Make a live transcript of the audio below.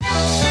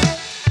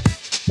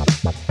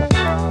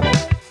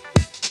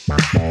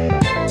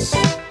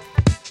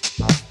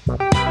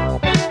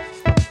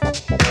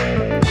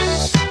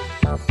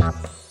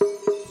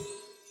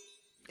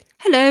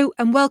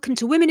and welcome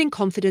to Women in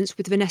Confidence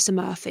with Vanessa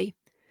Murphy,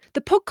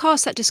 the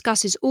podcast that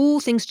discusses all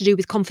things to do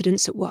with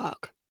confidence at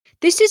work.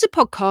 This is a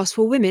podcast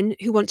for women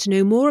who want to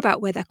know more about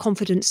where their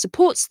confidence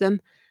supports them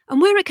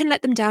and where it can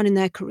let them down in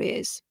their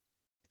careers.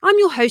 I'm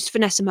your host,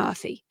 Vanessa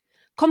Murphy,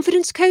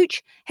 confidence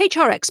coach,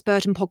 HR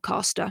expert and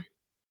podcaster.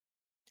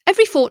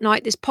 Every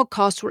fortnight, this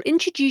podcast will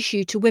introduce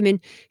you to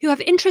women who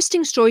have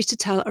interesting stories to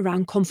tell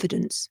around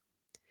confidence.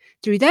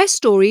 Through their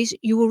stories,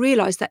 you will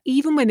realise that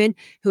even women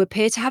who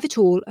appear to have it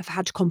all have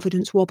had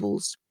confidence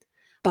wobbles.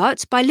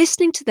 But by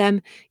listening to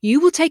them,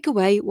 you will take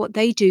away what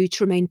they do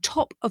to remain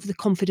top of the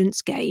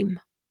confidence game.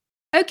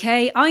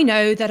 Okay, I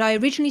know that I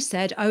originally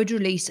said I would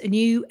release a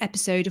new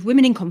episode of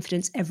Women in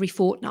Confidence every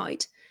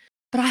fortnight,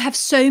 but I have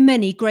so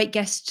many great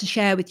guests to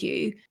share with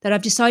you that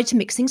I've decided to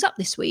mix things up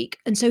this week.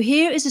 And so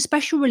here is a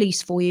special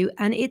release for you,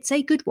 and it's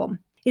a good one.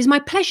 It is my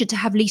pleasure to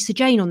have Lisa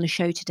Jane on the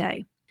show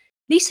today.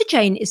 Lisa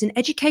Jane is an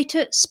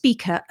educator,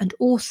 speaker, and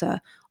author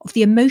of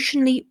The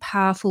Emotionally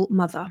Powerful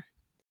Mother.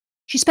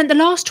 She spent the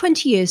last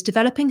 20 years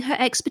developing her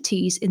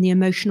expertise in the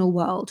emotional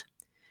world.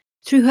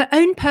 Through her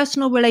own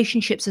personal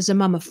relationships as a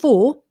mum of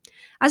four,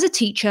 as a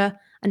teacher,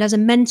 and as a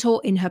mentor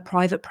in her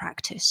private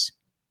practice.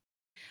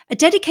 A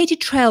dedicated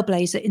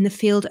trailblazer in the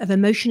field of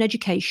emotion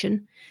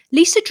education,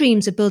 Lisa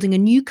dreams of building a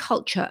new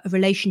culture of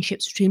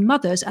relationships between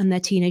mothers and their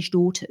teenage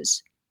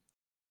daughters.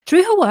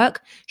 Through her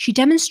work, she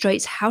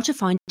demonstrates how to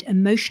find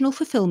emotional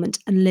fulfillment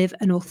and live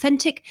an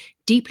authentic,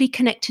 deeply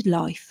connected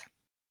life.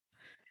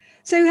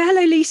 So,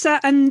 hello,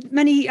 Lisa, and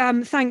many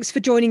thanks for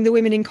joining the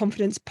Women in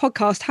Confidence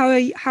podcast.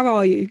 How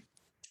are you?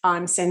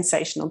 I'm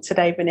sensational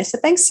today, Vanessa.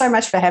 Thanks so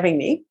much for having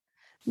me.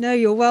 No,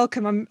 you're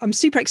welcome. I'm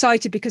super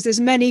excited because there's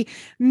many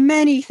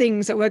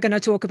things that we're going to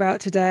talk about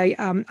today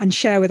and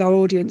share with our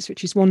audience,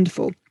 which is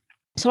wonderful.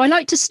 So I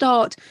like to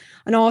start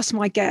and ask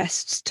my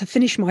guests to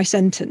finish my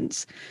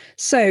sentence.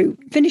 So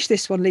finish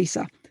this one,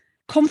 Lisa.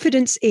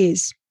 Confidence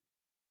is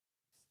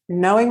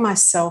knowing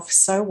myself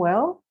so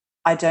well,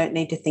 I don't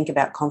need to think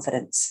about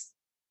confidence.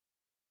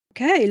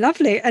 Okay,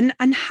 lovely. And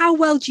how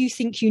well do you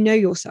think you know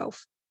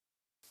yourself?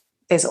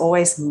 There's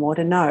always more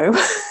to know.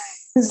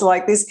 It's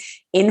like this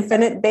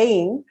infinite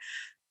being.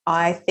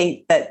 I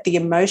think that the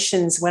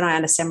emotions, when I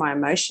understand my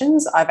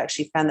emotions, I've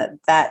actually found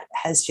that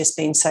has just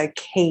been so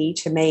key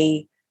to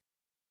me.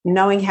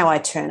 Knowing how I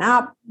turn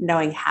up,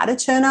 knowing how to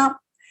turn up,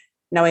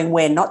 knowing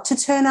where not to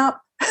turn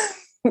up.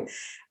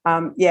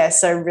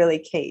 So really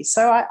key.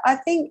 So I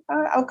think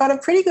I've got a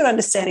pretty good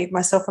understanding of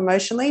myself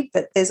emotionally,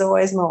 but there's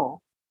always more.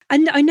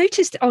 And I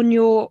noticed on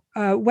your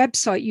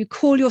website, you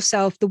call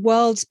yourself the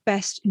world's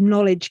best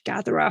knowledge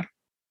gatherer.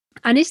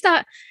 And is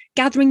that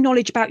gathering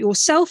knowledge about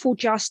yourself or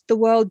just the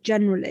world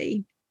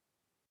generally?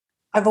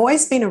 I've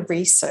always been a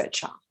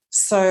researcher.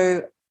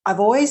 So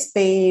I've always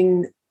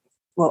been...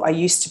 Well, I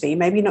used to be,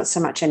 maybe not so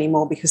much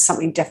anymore because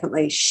something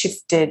definitely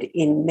shifted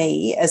in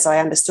me as I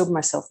understood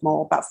myself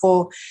more. But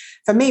for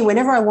me,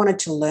 whenever I wanted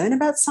to learn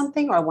about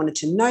something or I wanted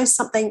to know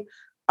something,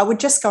 I would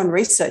just go and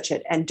research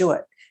it and do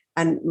it.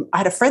 And I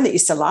had a friend that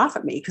used to laugh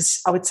at me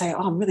because I would say,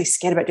 I'm really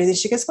scared about doing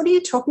this. She goes, what are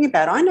you talking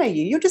about? I know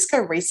you. You'll just go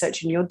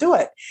research and you'll do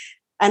it.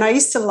 And I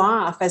used to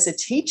laugh as a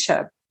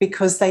teacher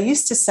because they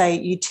used to say,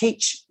 you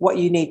teach what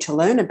you need to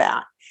learn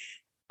about.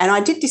 And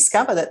I did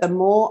discover that the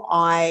more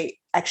I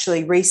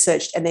actually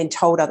researched and then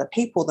told other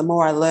people, the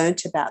more I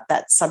learned about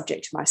that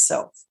subject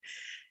myself.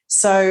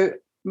 So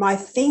my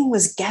thing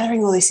was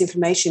gathering all this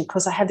information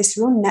because I have this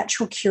real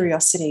natural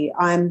curiosity.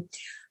 I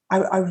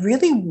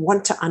really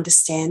want to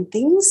understand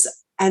things,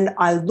 and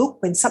I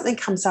look when something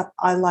comes up,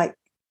 I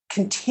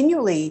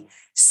continually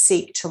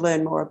seek to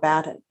learn more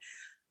about it.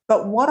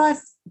 But what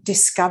I've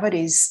discovered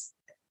is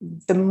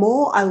the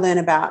more I learn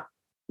about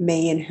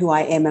me and who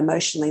I am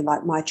emotionally,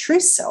 like my true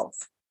self,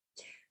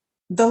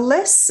 the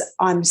less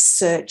I'm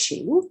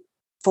searching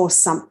for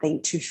something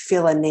to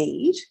fill a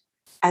need,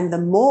 and the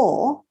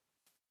more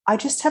I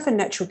just have a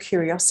natural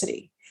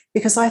curiosity,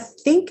 because I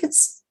think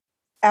it's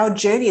our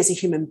journey as a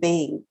human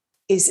being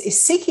is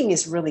seeking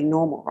is really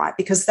normal, right?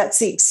 Because that's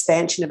the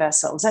expansion of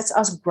ourselves. That's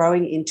us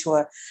growing into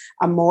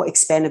a more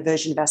expanded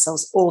version of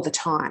ourselves all the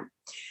time.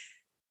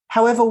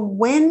 However,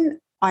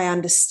 when I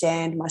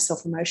understand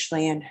myself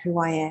emotionally and who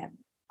I am,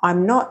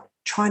 I'm not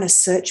trying to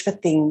search for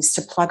things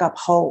to plug up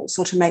holes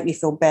or to make me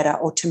feel better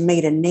or to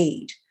meet a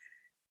need.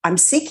 I'm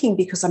seeking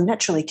because I'm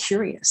naturally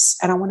curious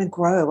and I want to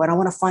grow and I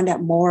want to find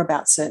out more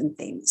about certain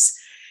things.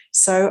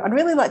 So I'd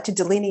really like to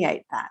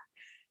delineate that.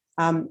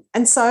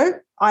 And so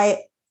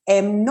I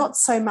am not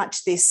so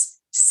much this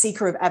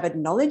seeker of avid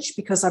knowledge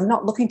because I'm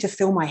not looking to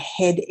fill my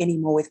head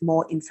anymore with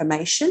more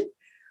information.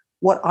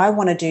 What I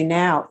want to do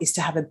now is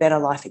to have a better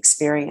life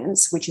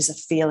experience, which is a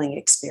feeling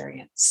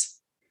experience.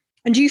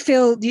 And do you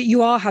feel that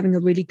you are having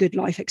a really good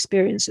life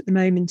experience at the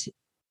moment?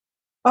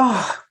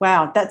 Oh,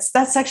 wow. That's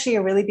actually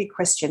a really big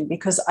question,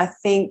 because I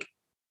think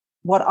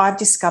what I've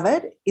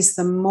discovered is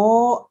the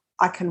more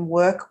I can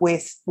work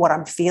with what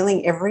I'm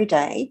feeling every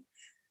day,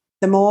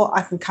 the more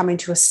I can come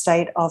into a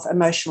state of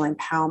emotional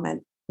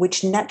empowerment,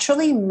 which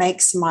naturally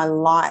makes my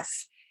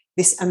life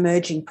this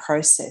emerging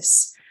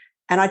process.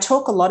 And I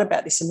talk a lot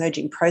about this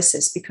emerging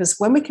process because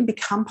when we can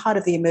become part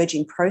of the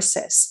emerging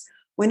process,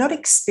 we're not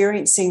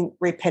experiencing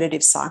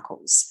repetitive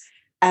cycles.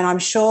 And I'm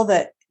sure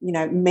that,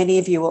 many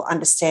of you will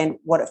understand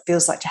what it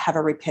feels like to have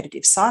a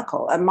repetitive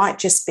cycle. It might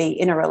just be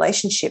in a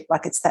relationship,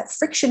 like it's that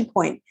friction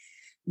point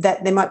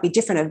that there might be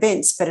different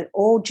events, but it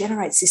all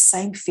generates this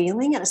same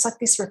feeling. And it's like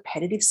this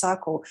repetitive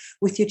cycle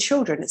with your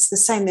children. It's the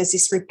same. There's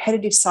this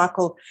repetitive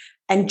cycle,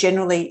 and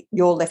generally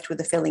you're left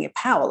with a feeling of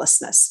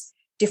powerlessness.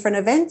 Different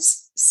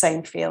events,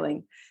 same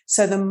feeling.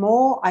 So the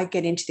more I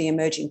get into the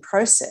emerging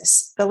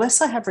process, the less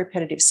I have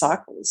repetitive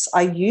cycles.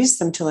 I use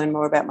them to learn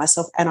more about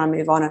myself, and I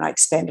move on and I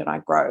expand and I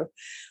grow,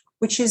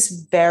 which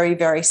is very,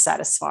 very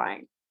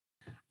satisfying.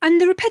 And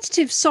the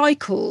repetitive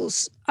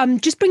cycles,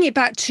 just bring it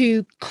back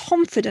to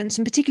confidence,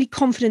 and particularly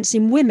confidence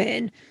in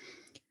women.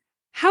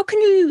 How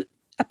can you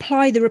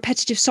apply the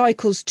repetitive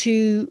cycles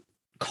to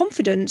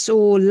confidence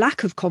or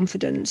lack of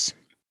confidence?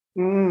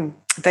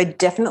 They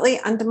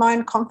definitely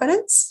undermine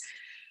confidence.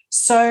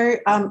 So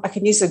I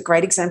can use a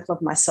great example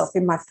of myself.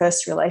 In my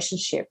first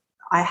relationship,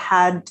 I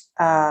had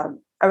a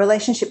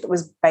relationship that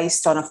was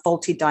based on a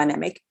faulty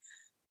dynamic.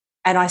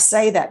 And I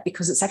say that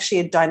because it's actually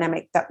a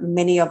dynamic that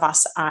many of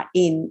us are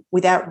in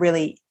without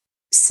really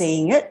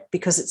seeing it,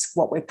 because it's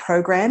what we're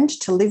programmed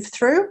to live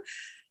through.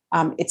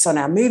 It's on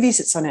our movies,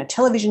 it's on our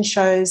television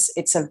shows,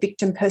 it's a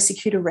victim,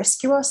 persecutor,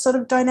 rescuer sort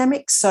of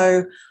dynamic.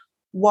 So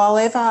while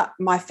ever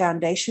my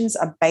foundations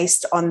are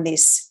based on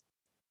this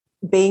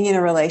being in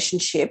a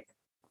relationship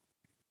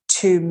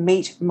to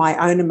meet my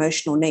own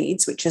emotional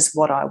needs, which is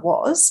what I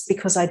was,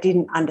 because I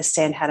didn't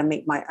understand how to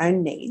meet my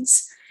own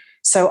needs.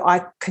 So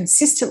I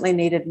consistently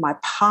needed my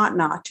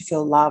partner to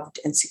feel loved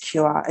and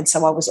secure. And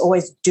so I was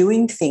always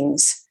doing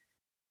things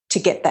to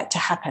get that to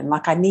happen.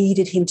 Like I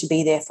needed him to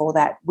be there for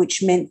that,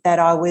 which meant that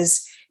I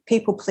was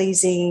people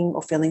pleasing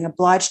or feeling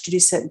obliged to do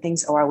certain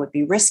things, or I would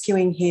be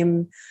rescuing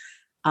him.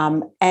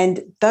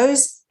 And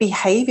those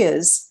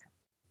behaviors,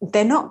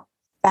 they're not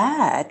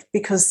bad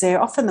because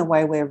they're often the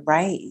way we're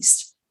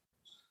raised.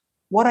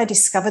 What I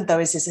discovered, though,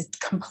 is there's a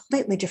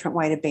completely different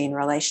way to be in a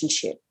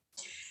relationship.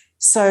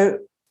 So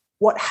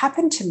what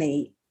happened to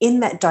me in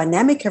that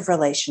dynamic of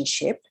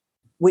relationship,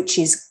 which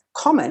is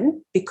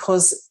common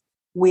because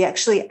we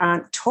actually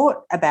aren't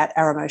taught about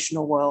our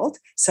emotional world.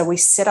 So we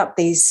set up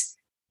these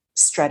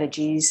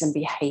strategies and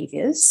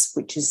behaviors,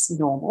 which is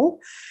normal.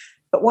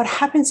 But what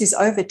happens is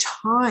over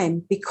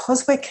time,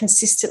 because we're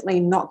consistently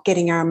not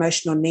getting our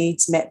emotional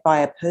needs met by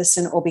a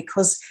person, or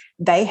because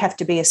they have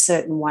to be a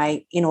certain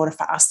way in order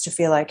for us to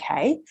feel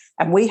okay,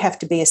 and we have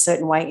to be a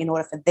certain way in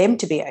order for them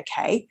to be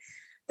okay,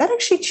 that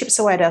actually chips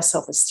away at our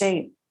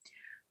self-esteem.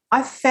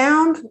 I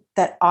found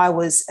that I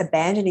was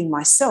abandoning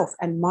myself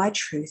and my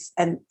truth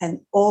and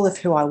all of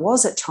who I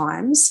was at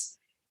times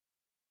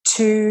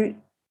to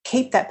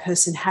keep that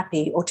person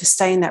happy, or to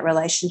stay in that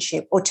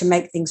relationship, or to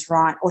make things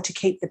right, or to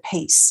keep the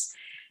peace.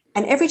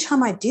 And every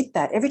time I did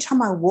that, every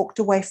time I walked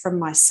away from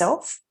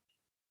myself,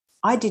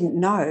 I didn't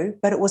know,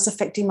 but it was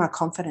affecting my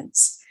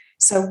confidence.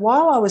 So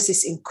while I was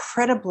this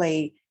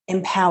incredibly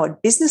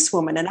empowered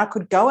businesswoman and I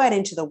could go out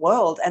into the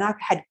world and I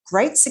had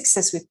great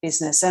success with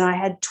business, and I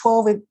had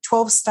 12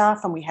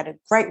 staff and we had a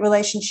great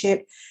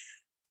relationship,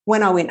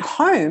 when I went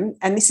home,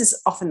 and this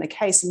is often the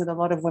case, and with a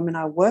lot of women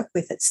I work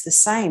with, it's the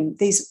same.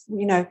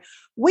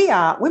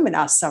 Women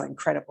are so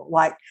incredible.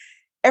 Like,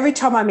 every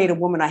time I meet a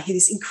woman, I hear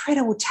this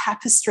incredible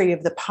tapestry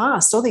of the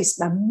past, all these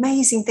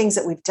amazing things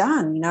that we've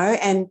done,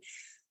 and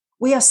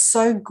we are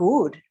so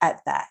good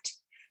at that.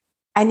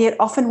 And yet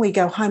often we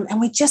go home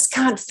and we just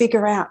can't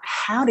figure out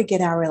how to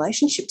get our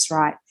relationships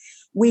right.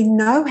 We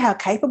know how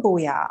capable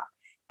we are,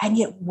 and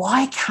yet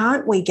why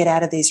can't we get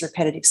out of these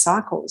repetitive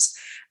cycles?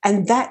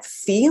 And that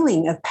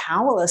feeling of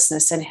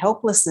powerlessness and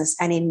helplessness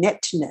and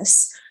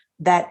ineptness,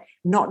 that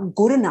not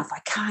good enough,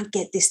 I can't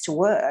get this to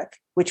work,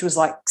 which was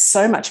like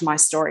so much my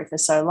story for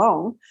so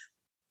long,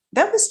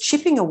 that was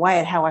chipping away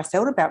at how I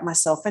felt about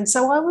myself. And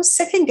so I was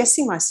second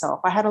guessing myself.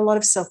 I had a lot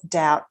of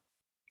self-doubt.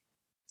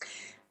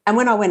 And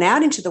when I went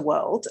out into the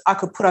world, I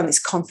could put on this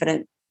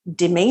confident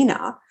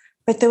demeanor,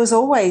 but there was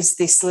always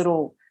this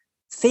little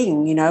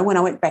thing, when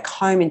I went back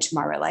home into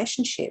my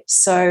relationships.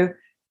 So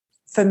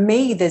for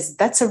me,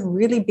 that's a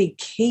really big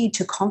key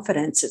to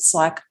confidence. It's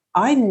like,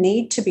 I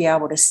need to be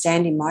able to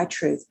stand in my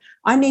truth.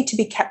 I need to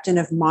be captain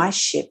of my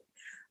ship.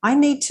 I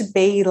need to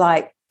be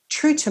like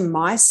true to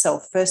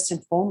myself first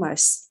and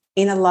foremost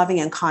in a loving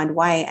and kind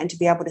way, and to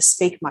be able to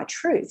speak my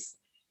truth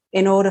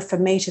in order for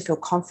me to feel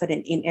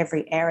confident in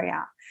every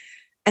area.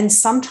 And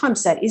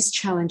sometimes that is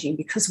challenging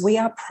because we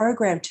are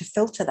programmed to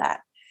filter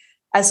that.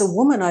 As a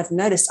woman, I've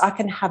noticed I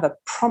can have a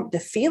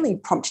feeling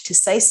prompt to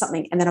say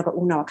something, and then I go,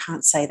 oh, no, I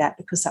can't say that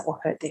because that will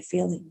hurt their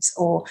feelings.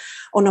 Or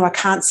no, I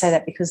can't say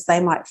that because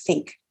they might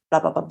think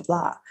blah, blah, blah,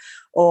 blah.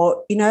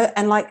 Or,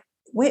 and like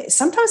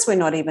sometimes we're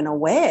not even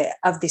aware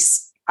of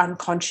this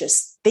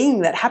unconscious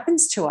thing that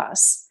happens to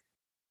us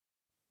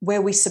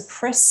where we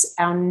suppress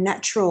our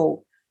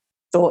natural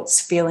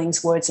thoughts,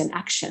 feelings, words, and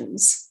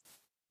actions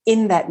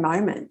in that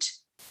moment.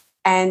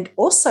 And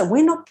also,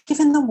 we're not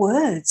given the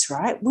words,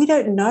 right? We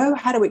don't know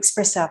how to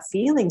express our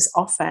feelings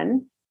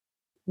often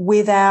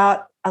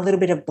without a little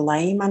bit of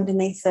blame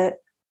underneath it,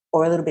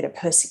 or a little bit of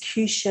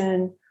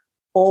persecution,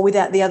 or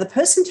without the other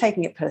person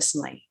taking it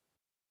personally.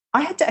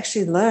 I had to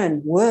actually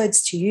learn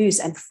words to use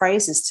and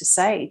phrases to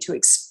say to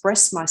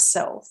express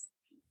myself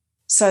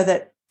so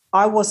that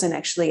I wasn't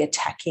actually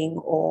attacking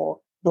or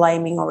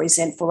blaming or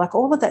resentful. Like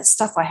all of that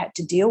stuff I had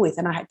to deal with,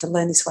 and I had to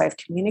learn this way of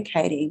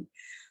communicating,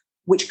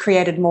 which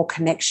created more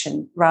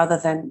connection rather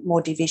than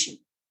more division.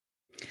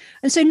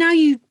 And so now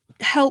you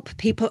help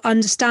people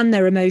understand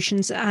their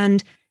emotions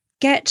and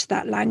get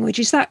that language.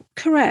 Is that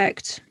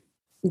correct?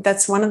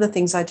 That's one of the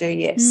things I do,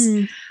 yes.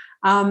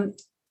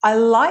 I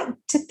like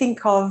to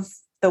think of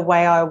the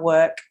way I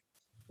work.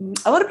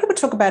 A lot of people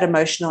talk about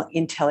emotional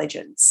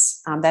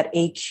intelligence, that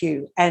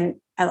EQ, and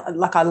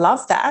like I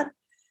love that.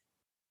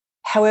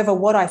 However,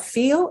 what I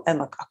feel, and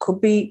like I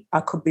could be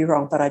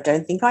wrong, but I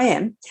don't think I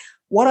am.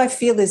 What I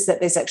feel is that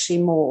there's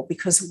actually more,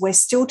 because we're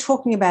still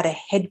talking about a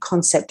head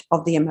concept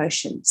of the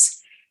emotions.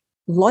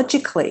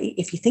 Logically,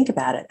 if you think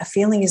about it, a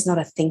feeling is not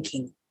a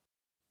thinking.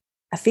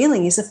 A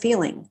feeling is a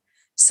feeling.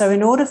 So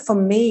in order for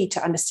me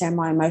to understand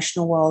my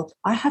emotional world,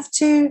 I have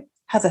to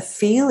have a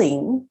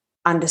feeling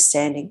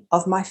understanding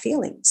of my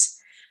feelings.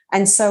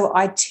 And so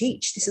I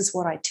teach, this is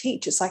what I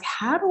teach. It's like,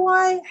 how do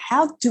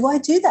I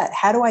do that?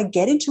 How do I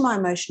get into my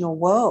emotional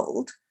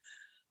world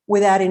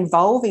without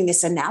involving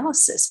this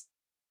analysis,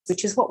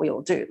 which is what we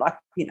all do. Like,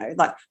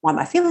 why am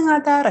I feeling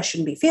like that? I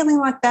shouldn't be feeling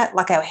like that.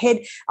 Like our head,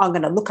 I'm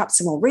going to look up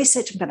some more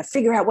research. I'm going to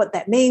figure out what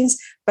that means.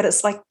 But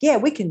it's like, yeah,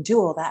 we can do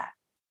all that.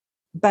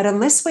 But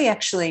unless we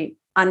actually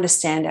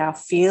understand our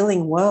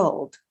feeling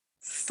world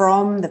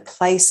from the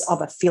place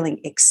of a feeling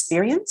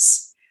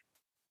experience,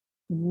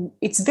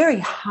 it's very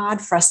hard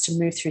for us to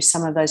move through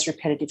some of those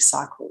repetitive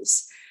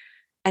cycles.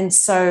 And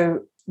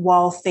so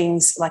while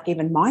things like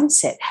even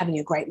mindset, having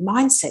a great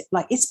mindset,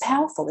 like it's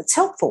powerful, it's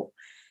helpful,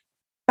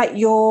 but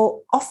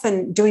you're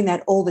often doing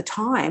that all the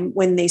time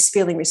when these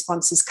feeling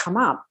responses come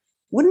up.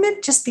 Wouldn't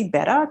it just be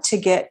better to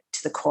get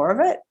to the core of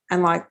it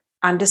and like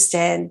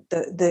understand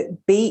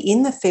be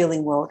in the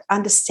feeling world,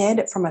 understand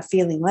it from a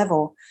feeling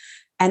level,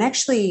 and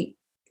actually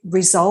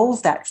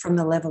resolve that from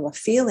the level of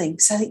feeling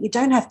so that you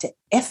don't have to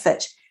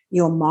effort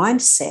your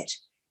mindset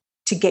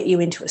to get you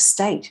into a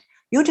state.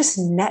 You're just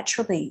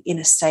naturally in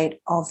a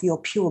state of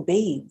your pure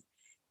being.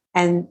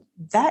 And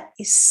that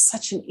is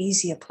such an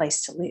easier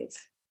place to live.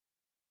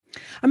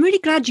 I'm really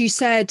glad you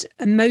said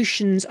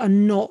emotions are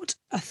not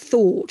a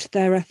thought,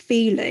 they're a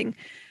feeling.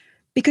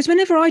 Because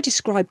whenever I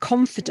describe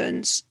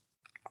confidence,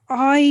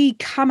 I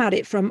come at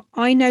it from,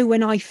 I know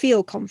when I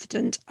feel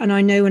confident and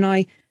I know when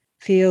I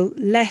feel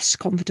less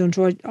confident,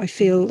 or I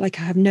feel like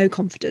I have no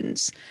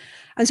confidence.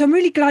 And so I'm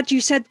really glad you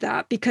said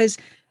that, because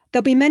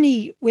there'll be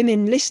many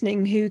women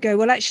listening who go,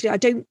 well, actually, I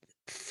don't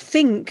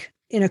think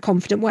in a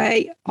confident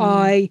way.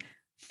 I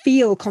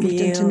feel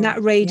confident and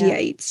that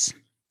radiates. Yeah.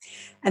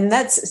 And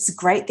it's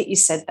great that you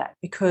said that,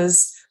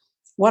 because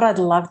what I'd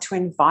love to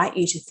invite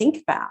you to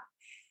think about,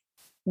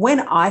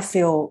 when I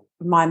feel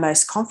my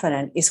most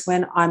confident is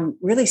when I'm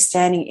really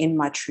standing in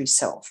my true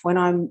self, when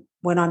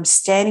I'm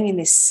standing in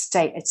this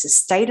state. It's a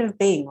state of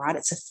being, right?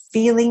 It's a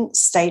feeling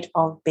state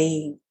of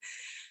being.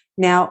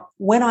 Now,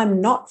 when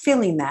I'm not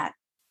feeling that,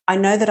 I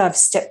know that I've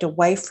stepped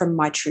away from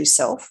my true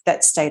self,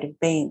 that state of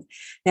being.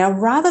 Now,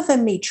 rather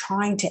than me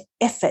trying to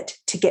effort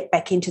to get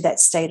back into that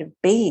state of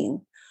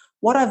being,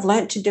 what I've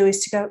learned to do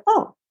is to go,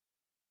 oh,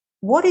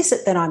 what is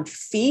it that I'm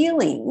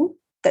feeling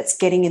that's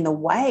getting in the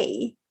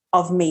way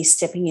of me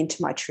stepping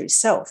into my true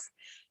self?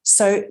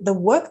 So the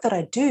work that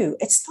I do,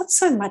 it's not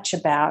so much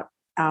about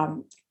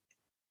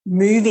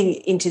moving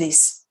into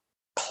this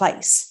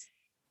place.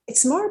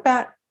 It's more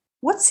about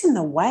what's in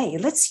the way.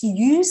 Let's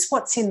use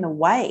what's in the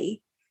way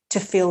to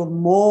feel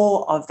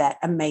more of that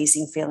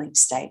amazing feeling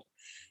state.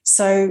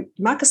 So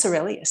Marcus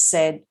Aurelius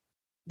said,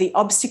 the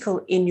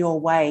obstacle in your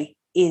way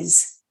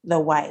is the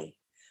way,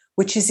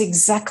 which is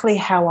exactly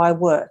how I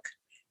work.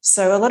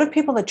 So a lot of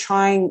people are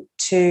trying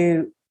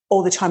to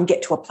all the time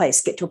get to a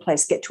place.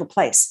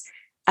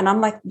 And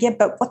I'm like, yeah,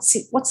 but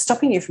what's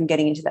stopping you from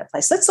getting into that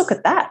place? Let's look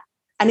at that.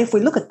 And if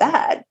we look at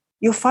that,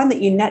 you'll find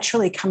that you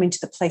naturally come into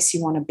the place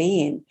you want to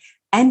be in,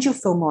 and you'll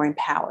feel more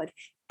empowered,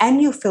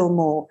 and you'll feel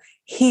more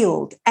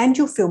healed, and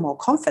you'll feel more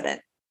confident,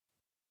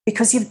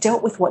 because you've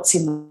dealt with what's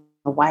in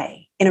the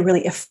way in a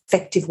really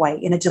effective way,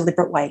 in a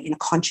deliberate way, in a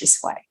conscious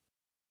way.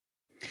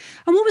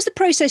 And what was the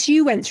process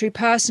you went through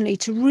personally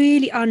to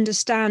really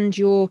understand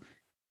your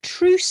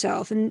true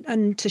self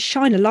and to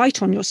shine a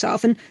light on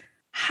yourself? And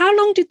how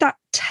long did that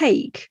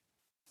take?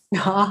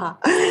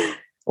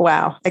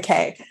 Wow.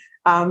 Okay.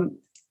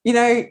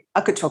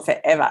 I could talk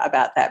forever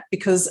about that,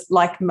 because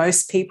like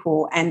most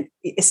people, and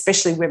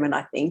especially women,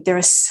 I think there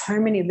are so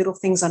many little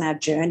things on our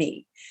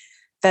journey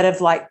that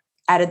have like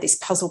added this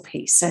puzzle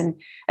piece.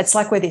 And it's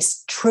like we're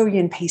this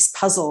trillion-piece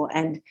puzzle,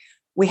 and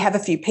we have a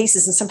few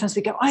pieces, and sometimes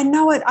we go, I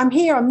know it, I'm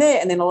here, I'm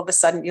there. And then all of a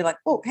sudden you're like,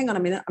 oh, hang on a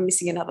minute, I'm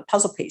missing another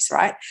puzzle piece,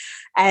 right?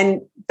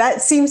 And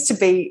that seems to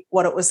be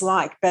what it was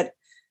like. But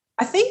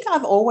I think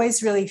I've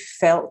always really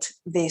felt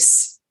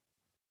this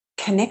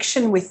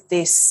connection with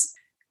this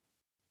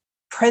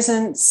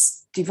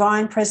presence,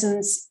 divine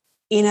presence,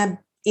 inner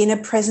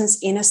presence,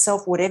 inner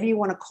self, whatever you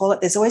want to call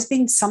it. There's always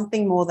been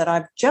something more that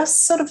I've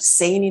just sort of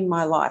seen in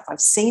my life. I've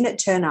seen it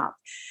turn up.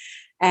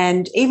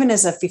 And even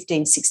as a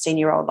 15,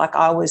 16-year-old, like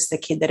I was the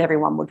kid that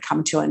everyone would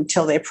come to and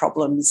tell their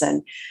problems.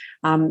 And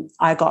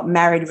I got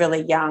married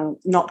really young,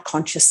 not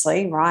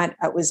consciously, right?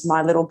 It was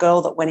my little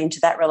girl that went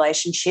into that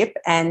relationship.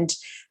 And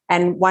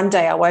one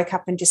day I woke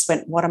up and just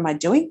went, what am I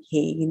doing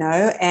here? You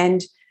know,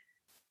 and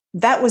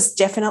that was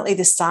definitely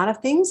the start of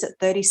things at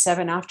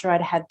 37, after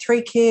I'd had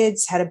 3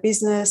 kids, had a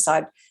business,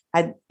 I'd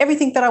had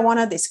everything that I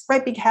wanted, this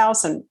great big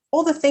house and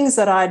all the things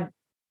that I'd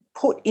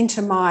put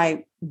into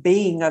my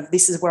being of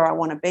this is where I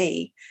want to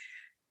be.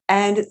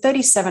 And at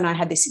 37, I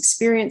had this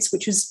experience,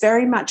 which was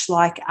very much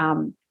like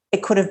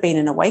it could have been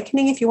an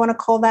awakening, if you want to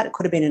call that. It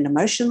could have been an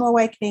emotional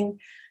awakening.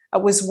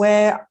 It was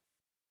where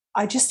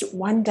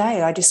one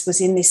day I just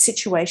was in this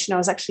situation. I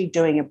was actually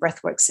doing a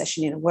breathwork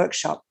session in a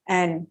workshop,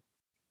 and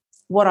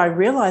what I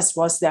realized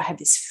was that I had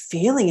this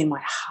feeling in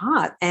my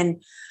heart,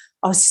 and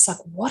I was just like,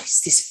 what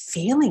is this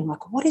feeling?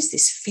 Like, what is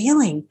this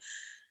feeling?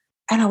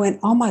 And I went,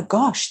 oh my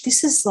gosh,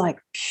 this is like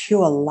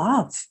pure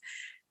love.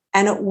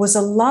 And it was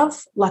a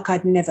love like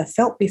I'd never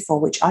felt before,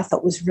 which I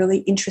thought was really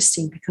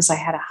interesting because I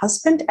had a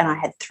husband and I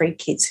had 3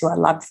 kids who I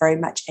loved very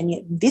much. And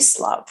yet this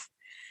love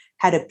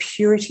had a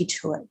purity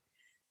to it,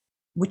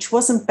 which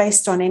wasn't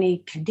based on any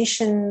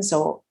conditions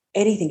or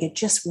anything. It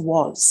just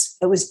was.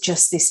 It was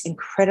just this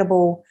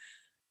incredible,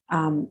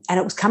 and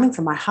it was coming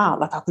from my heart.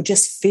 Like I could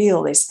just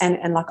feel this.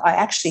 And like I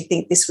actually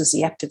think this was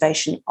the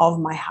activation of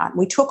my heart. And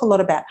we talk a lot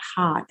about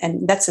heart,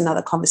 and that's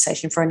another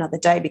conversation for another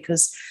day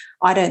because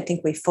I don't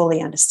think we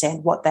fully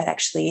understand what that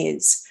actually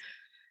is.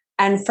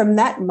 And from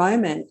that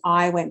moment,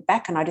 I went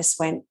back and I just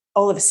went,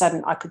 all of a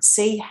sudden, I could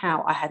see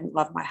how I hadn't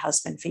loved my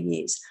husband for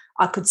years.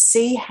 I could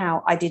see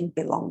how I didn't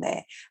belong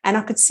there. And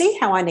I could see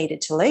how I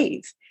needed to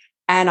leave.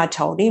 And I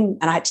told him,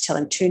 and I had to tell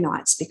him 2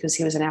 nights because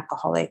he was an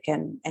alcoholic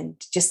and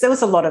just there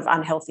was a lot of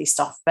unhealthy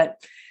stuff.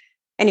 But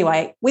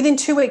anyway, within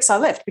 2 weeks I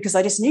left because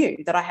I just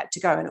knew that I had to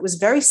go. And it was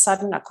very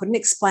sudden. I couldn't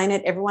explain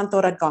it. Everyone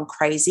thought I'd gone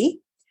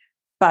crazy,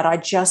 but I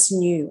just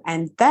knew.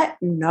 And that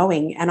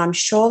knowing, and I'm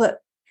sure that,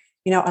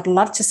 you know, I'd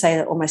love to say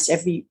that almost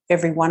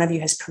every one of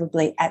you has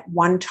probably at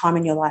one time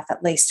in your life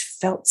at least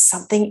felt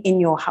something in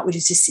your heart, which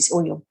is just this,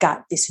 or your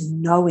gut, this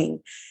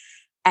knowing.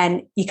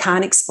 And you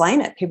can't explain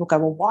it. People go,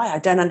 well, why? I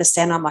don't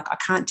understand. I'm like, I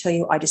can't tell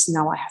you. I just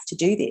know I have to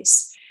do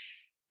this.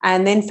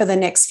 And then for the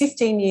next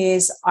 15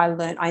 years, I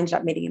ended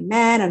up meeting a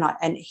man,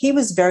 and he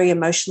was very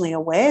emotionally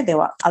aware. There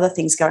were other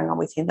things going on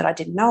with him that I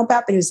didn't know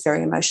about, but he was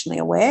very emotionally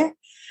aware.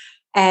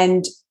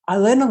 And I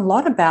learned a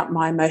lot about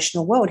my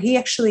emotional world. He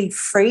actually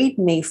freed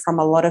me from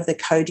a lot of the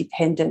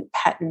codependent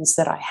patterns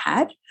that I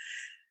had.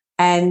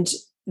 And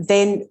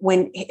then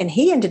when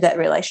he ended that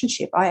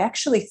relationship, I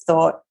actually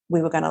thought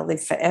we were going to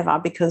live forever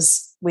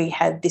because we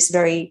had this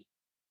very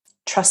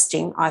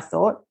trusting, I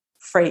thought,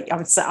 free.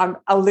 I'm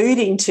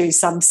alluding to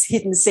some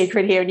hidden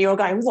secret here, and you're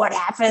going, what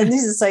happened?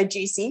 This is so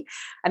juicy.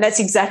 And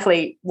that's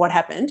exactly what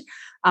happened.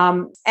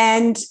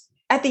 And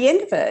at the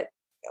end of it,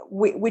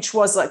 which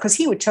was like, because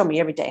he would tell me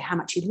every day how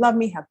much he loved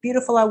me, how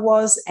beautiful I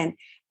was,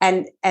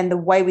 and the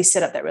way we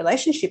set up that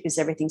relationship is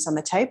everything's on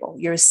the table.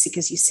 You're as sick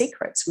as your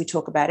secrets. We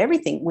talk about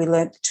everything. We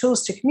learned the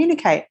tools to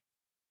communicate,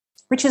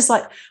 which is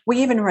like,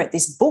 we even wrote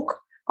this book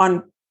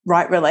on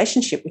right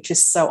relationship, which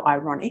is so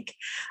ironic.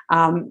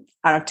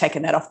 I've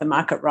taken that off the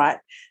market, right?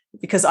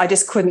 Because I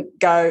just couldn't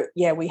go,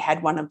 yeah, we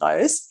had one of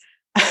those.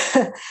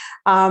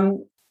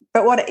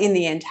 But what in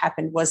the end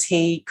happened was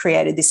he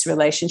created this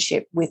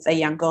relationship with a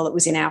young girl that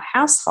was in our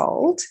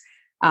household,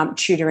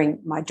 tutoring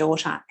my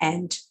daughter.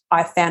 And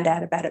I found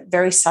out about it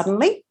very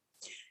suddenly.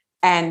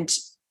 And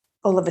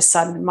all of a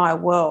sudden, my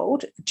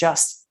world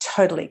just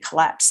totally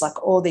collapsed.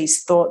 Like all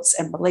these thoughts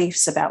and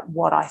beliefs about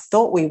what I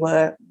thought we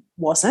were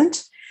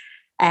wasn't.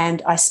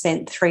 And I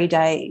spent 3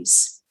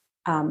 days,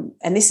 and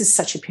this is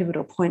such a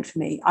pivotal point for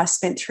me. I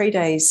spent 3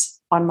 days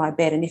on my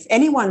bed. And if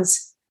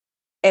anyone's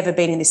ever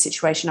been in this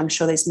situation, I'm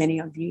sure there's many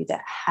of you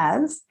that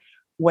have,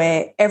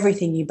 where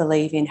everything you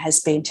believe in has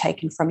been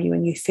taken from you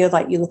and you feel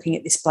like you're looking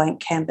at this blank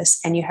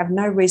canvas and you have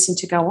no reason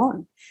to go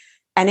on.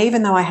 And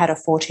even though I had a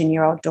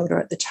 14-year-old daughter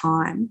at the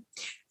time,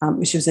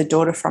 which was a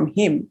daughter from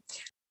him,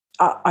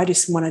 I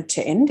just wanted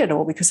to end it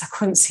all because I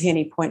couldn't see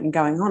any point in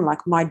going on.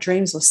 Like my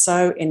dreams were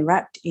so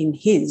enwrapped in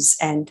his,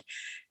 and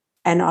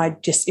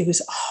it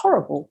was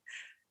horrible.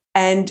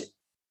 And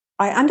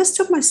I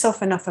understood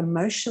myself enough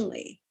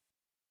emotionally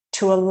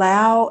to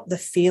allow the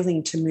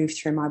feeling to move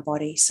through my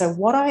body. So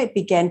what I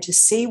began to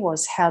see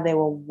was how there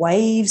were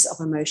waves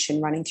of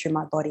emotion running through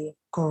my body, of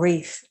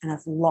grief and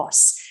of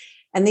loss.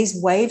 And these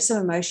waves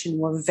of emotion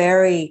were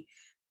very,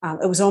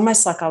 it was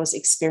almost like I was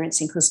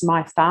experiencing, because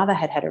my father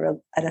had had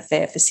an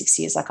affair for 6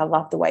 years. Like I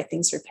love the way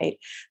things repeat.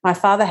 My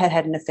father had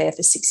had an affair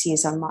for 6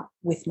 years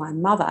with my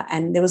mother.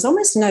 And there was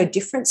almost no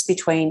difference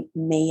between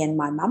me and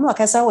my mum. Like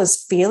as I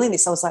was feeling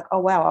this, I was like, oh,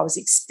 wow, I was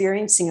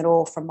experiencing it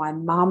all from my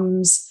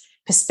mum's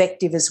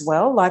perspective as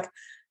well, like,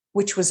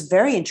 which was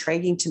very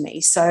intriguing to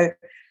me. So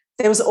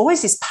there was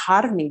always this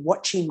part of me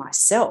watching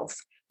myself,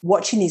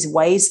 watching these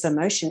waves of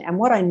emotion. And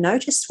what I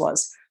noticed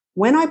was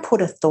when I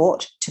put a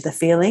thought to the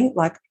feeling,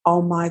 like,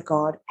 oh my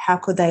God, how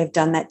could they have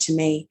done that to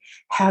me?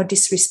 How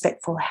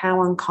disrespectful,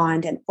 how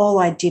unkind. And all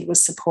I did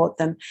was support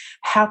them.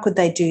 How could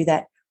they do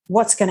that?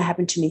 What's going to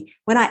happen to me?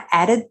 When I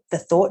added the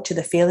thought to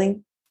the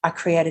feeling, I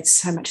created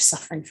so much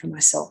suffering for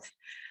myself.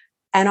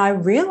 And I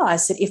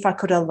realized that if I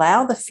could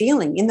allow the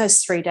feeling in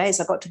those 3 days,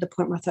 I got to the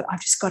point where I thought,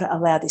 I've just got to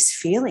allow this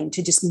feeling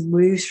to just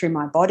move through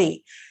my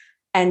body.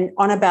 And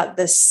on about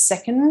the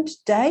second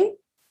day,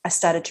 I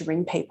started to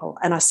ring people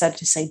and I started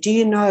to say, do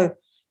you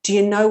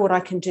know what I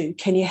can do?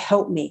 Can you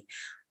help me?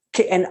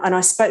 And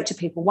I spoke to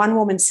people. One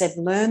woman said,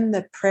 learn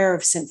the prayer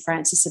of St.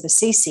 Francis of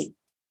Assisi,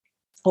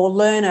 or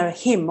learn a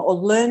hymn, or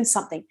learn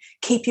something.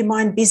 Keep your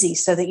mind busy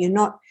so that you're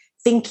not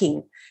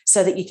thinking,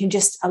 so that you can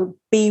just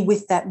be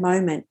with that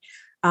moment.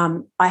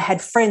 I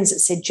had friends that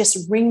said,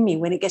 just ring me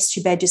when it gets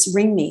too bad, just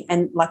ring me.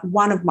 And like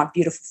one of my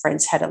beautiful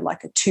friends had a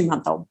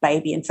 2-month-old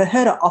baby, and for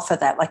her to offer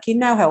that, like, you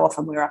know how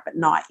often we're up at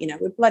night,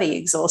 we're bloody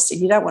exhausted.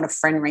 You don't want a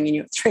friend ringing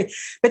you at 3,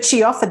 but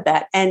she offered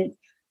that. And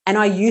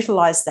I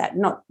utilized that,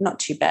 not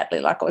too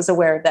badly, like I was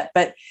aware of that,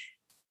 but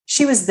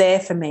she was there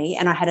for me.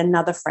 And I had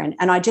another friend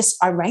and I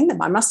rang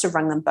them. I must have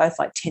rung them both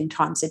like 10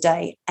 times a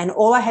day. And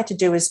all I had to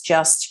do was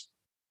just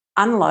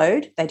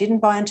unload. They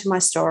didn't buy into my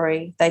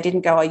story. They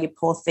didn't go, oh, you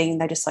poor thing.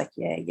 They're just like,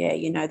 yeah,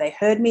 they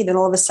heard me. Then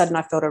all of a sudden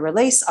I felt a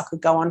release. I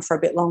could go on for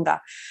a bit longer.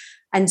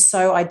 And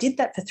so I did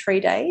that for 3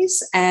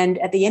 days. And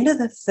at the end of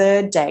the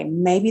third day,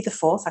 maybe the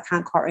fourth, I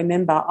can't quite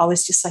remember, I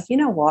was just like, you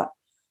know what?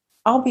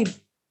 I'll be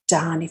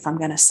darned if I'm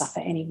going to suffer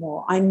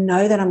anymore. I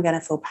know that I'm going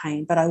to feel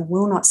pain, but I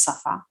will not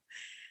suffer.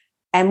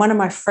 And one of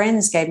my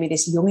friends gave me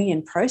this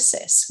Jungian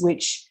process,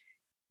 which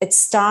it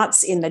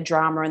starts in the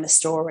drama and the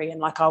story.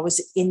 And like I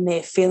was in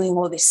there feeling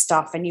all this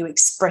stuff and you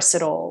express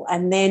it all.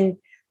 And then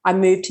I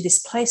moved to this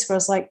place where I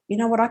was like, you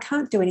know what? I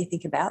can't do anything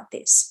about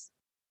this.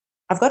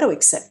 I've got to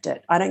accept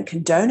it. I don't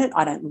condone it.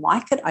 I don't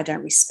like it. I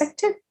don't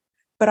respect it,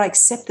 but I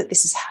accept that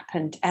this has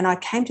happened. And I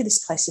came to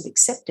this place of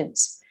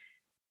acceptance.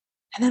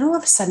 And then all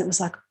of a sudden it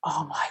was like,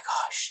 oh my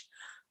gosh,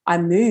 I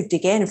moved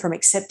again from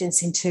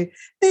acceptance into,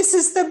 this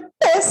is the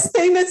best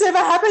thing that's ever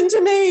happened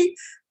to me.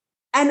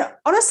 And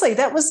honestly,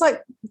 that was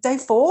like day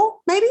 4,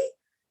 maybe.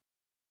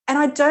 And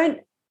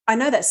I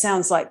know that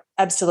sounds like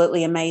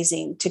absolutely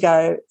amazing to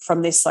go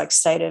from this like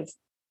state of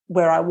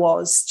where I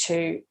was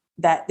to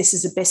that this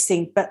is the best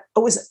thing. But it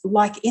was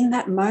like in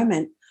that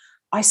moment,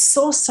 I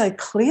saw so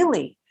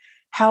clearly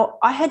how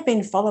I had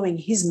been following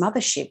his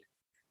mothership.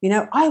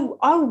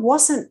 I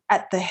wasn't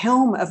at the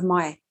helm of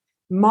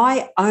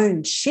my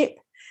own ship.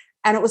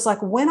 And it was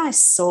like when I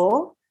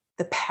saw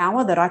the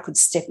power that I could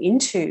step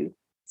into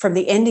from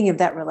the ending of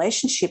that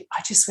relationship,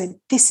 I just went,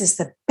 this is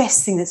the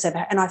best thing that's ever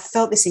happened. And I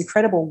felt this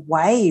incredible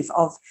wave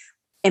of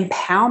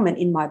empowerment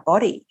in my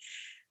body.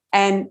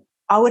 And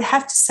I would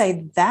have to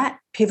say that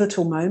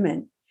pivotal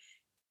moment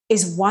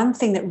is one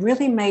thing that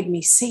really made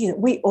me see that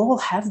we all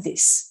have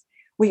this.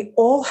 We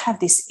all have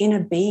this inner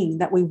being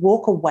that we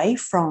walk away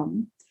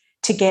from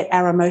to get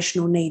our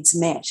emotional needs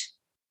met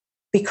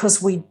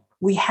because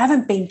we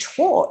haven't been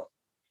taught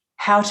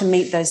how to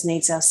meet those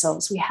needs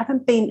ourselves.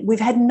 We've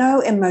had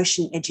no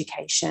emotion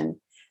education,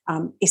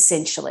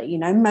 essentially,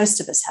 most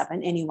of us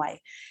haven't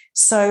anyway.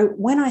 So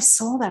when I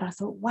saw that, I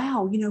thought,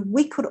 wow,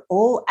 we could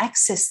all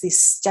access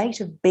this state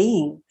of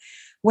being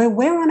where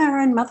we're on our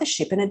own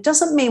mothership. And it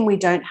doesn't mean we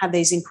don't have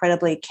these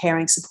incredibly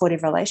caring,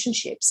 supportive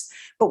relationships,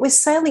 but we're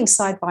sailing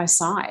side by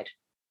side.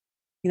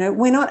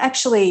 We're not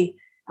actually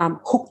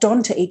hooked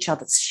onto each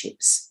other's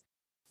ships,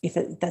 if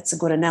that's a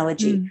good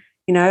analogy,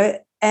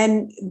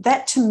 And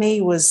that to me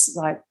was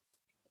like,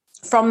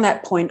 from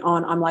that point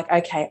on, I'm like,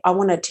 okay, I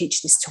want to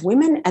teach this to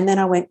women. And then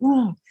I went,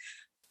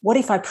 what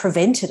if I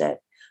prevented it?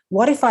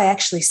 What if I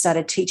actually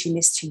started teaching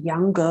this to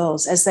young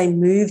girls as they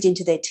moved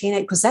into their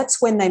teenage? Because that's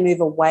when they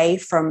move away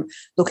from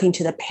looking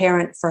to the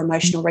parent for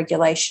emotional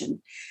regulation.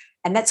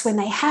 And that's when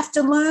they have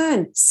to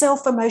learn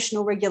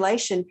self-emotional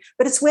regulation.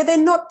 But it's where they're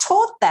not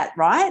taught that,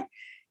 right?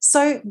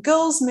 So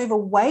girls move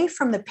away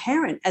from the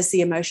parent as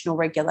the emotional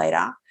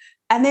regulator.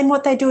 And then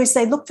what they do is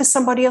they look for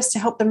somebody else to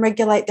help them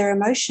regulate their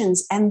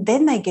emotions. And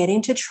then they get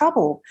into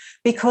trouble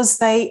because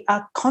they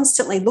are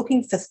constantly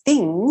looking for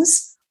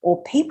things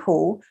or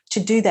people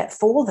to do that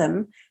for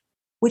them,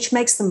 which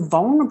makes them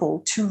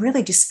vulnerable to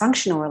really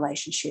dysfunctional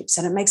relationships.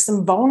 And it makes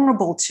them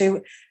vulnerable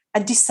to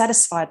a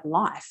dissatisfied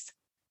life.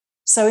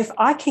 So if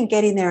I can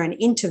get in there and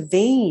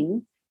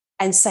intervene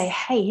and say,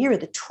 hey, here are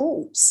the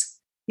tools.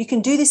 You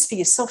can do this for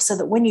yourself so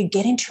that when you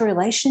get into a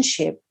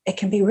relationship, it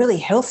can be really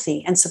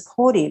healthy and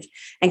supportive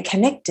and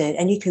connected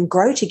and you can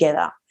grow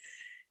together.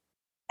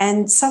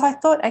 And so I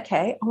thought,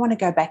 okay, I want to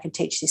go back and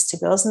teach this to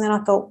girls. And then I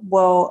thought,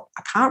 well,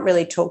 I can't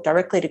really talk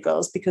directly to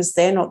girls because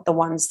they're not the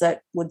ones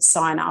that would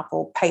sign up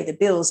or pay the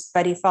bills.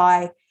 But if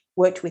I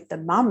worked with the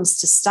mums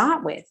to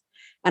start with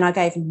and I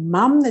gave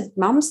mums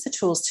the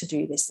tools to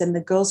do this, then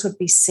the girls would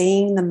be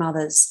seeing the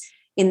mothers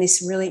in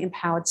this really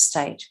empowered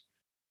state.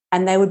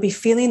 and they would be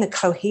feeling the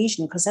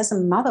cohesion, because as a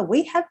mother,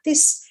 we have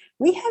this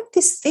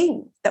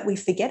thing that we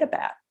forget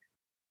about.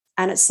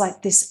 And it's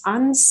like this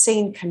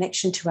unseen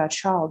connection to our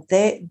child.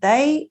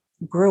 They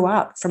grew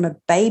up from a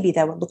baby.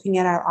 They were looking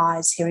at our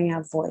eyes, hearing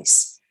our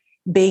voice,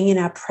 being in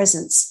our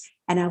presence.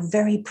 And our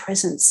very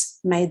presence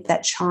made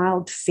that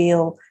child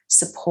feel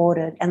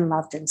supported and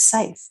loved and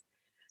safe.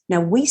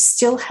 Now, we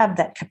still have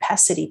that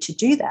capacity to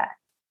do that.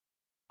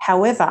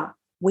 However,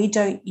 we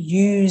don't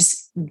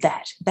use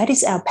that. That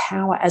is our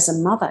power as a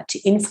mother, to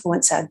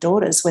influence our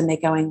daughters when they're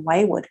going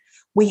wayward.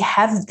 We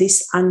have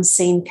this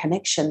unseen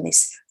connection,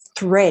 this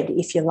thread,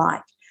 if you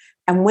like.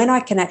 And when I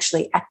can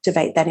actually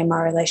activate that in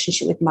my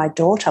relationship with my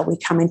daughter, we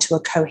come into a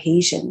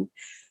cohesion,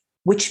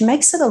 which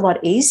makes it a lot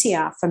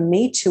easier for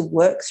me to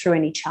work through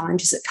any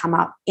challenges that come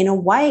up in a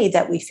way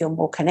that we feel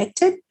more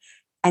connected,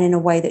 and in a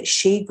way that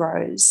she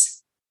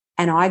grows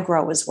and I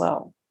grow as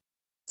well.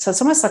 So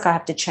it's almost like I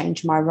have to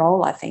change my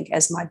role, I think,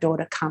 as my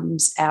daughter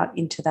comes out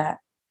into that,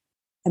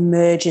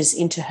 emerges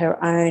into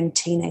her own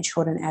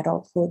teenagehood and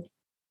adulthood.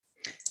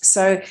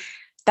 So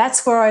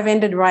that's where I've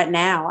ended right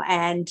now.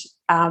 And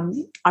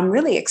I'm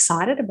really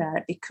excited about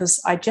it,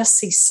 because I just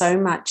see so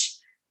much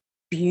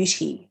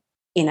beauty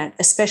in it,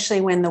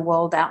 especially when the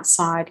world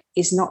outside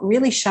is not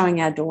really showing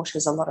our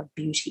daughters a lot of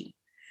beauty.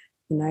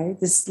 You know,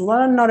 there's a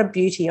lot of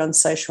beauty on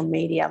social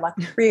media, like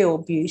real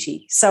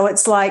beauty. So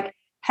it's like,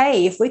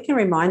 hey, if we can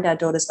remind our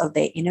daughters of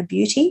their inner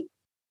beauty,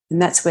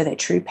 and that's where their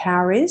true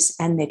power is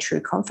and their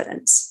true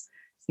confidence,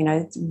 you know,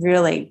 it's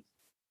really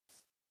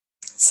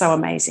so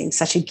amazing,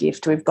 such a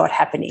gift we've got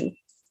happening,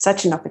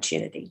 such an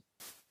opportunity.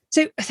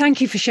 So thank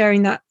you for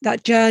sharing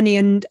that journey,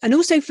 and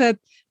also for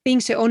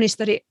being so honest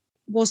that it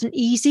wasn't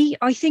easy.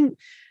 I think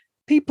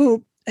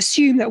people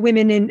assume that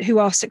women who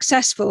are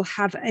successful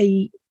have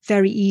a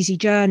very easy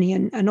journey,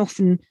 and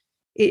often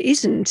it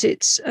isn't.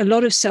 It's a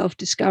lot of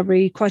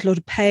self-discovery, quite a lot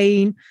of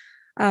pain.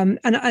 And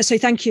so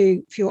thank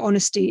you for your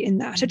honesty in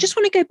that. I just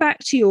want to go back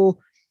to your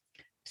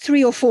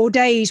 3 or 4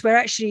 days where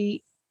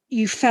actually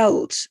you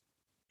felt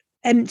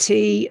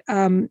empty.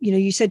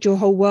 You said your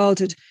whole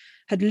world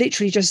had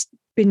literally just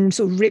been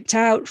sort of ripped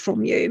out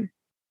from you.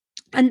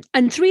 And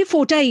 3 or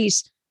 4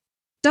 days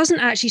doesn't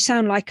actually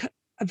sound like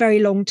a very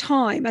long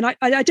time. And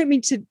I don't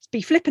mean to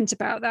be flippant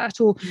about that,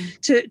 or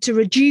to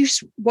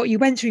reduce what you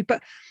went through,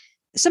 but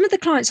some of the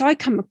clients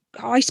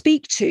I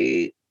speak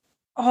to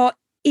are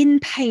in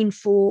pain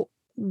for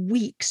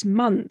weeks,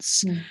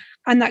 months.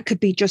 And that could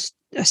be just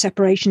a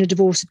separation, a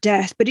divorce, a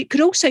death, but it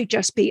could also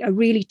just be a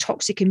really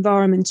toxic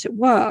environment at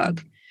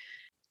work.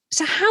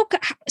 So how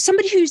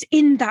somebody who's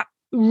in that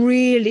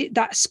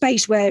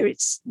space where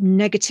it's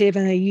negative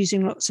and they're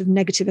using lots of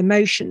negative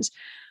emotions,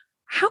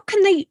 how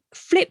can they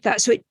flip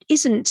that so it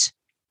isn't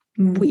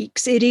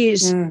weeks, it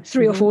is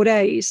 3 or 4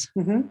 days?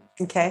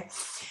 Okay.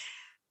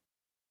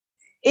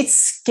 It's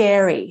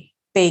scary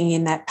being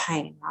in that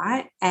pain,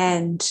 right?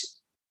 And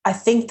I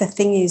think the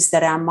thing is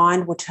that our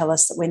mind will tell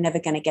us that we're never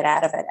going to get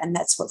out of it, and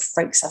that's what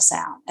freaks us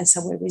out. And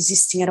so we're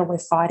resisting it, or we're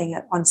fighting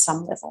it on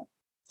some level.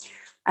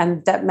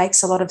 And that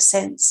makes a lot of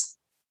sense.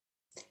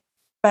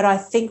 But I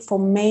think for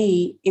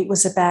me, it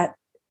was about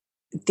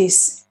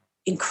this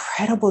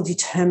incredible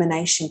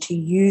determination to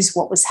use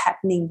what was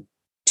happening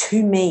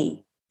to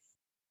me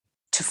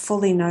to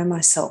fully know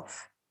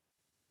myself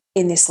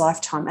in this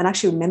lifetime. And I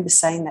actually remember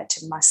saying that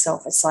to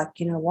myself. It's like,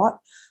 you know what?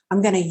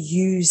 I'm going to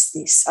use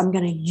this. I'm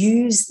going to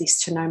use this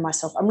to know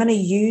myself. I'm going to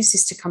use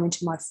this to come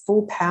into my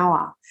full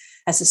power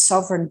as a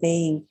sovereign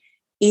being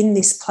in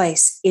this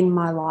place in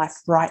my life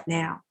right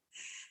now.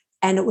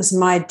 And it was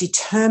my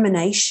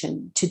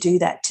determination to do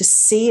that, to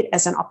see it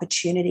as an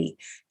opportunity,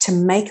 to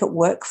make it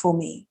work for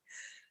me.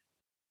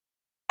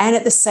 And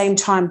at the same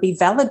time, be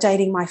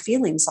validating my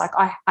feelings. Like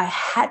I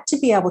had to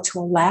be able to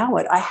allow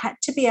it. I had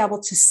to be able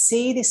to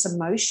see this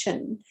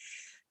emotion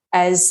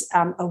as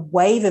a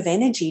wave of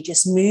energy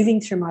just moving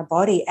through my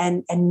body,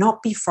 and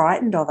not be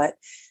frightened of it.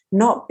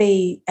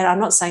 And I'm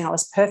not saying I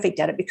was perfect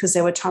at it, because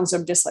there were times where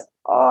I'm just like,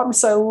 oh, I'm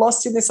so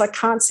lost in this, I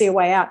can't see a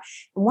way out.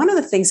 And one of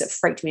the things that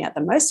freaked me out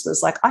the most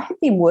was like, I had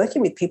been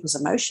working with people's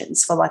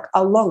emotions for like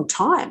a long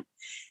time,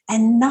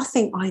 and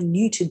nothing I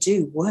knew to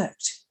do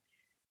worked.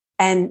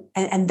 And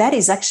that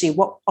is actually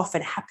what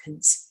often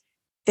happens.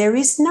 There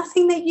is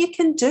nothing that you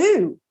can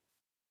do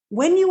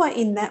when you are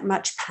in that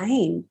much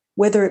pain,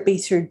 whether it be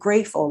through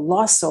grief or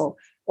loss or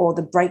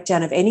the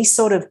breakdown of any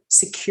sort of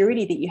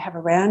security that you have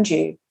around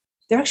you.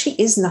 There actually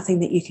is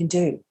nothing that you can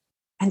do.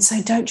 And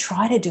so don't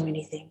try to do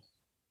anything.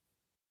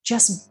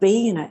 Just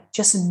be in it.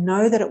 Just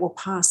know that it will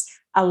pass.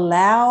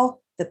 Allow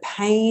the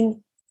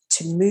pain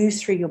to move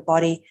through your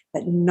body,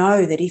 but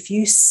know that if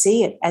you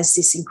see it as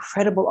this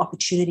incredible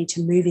opportunity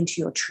to move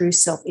into your true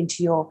self,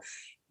 into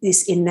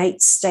this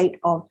innate state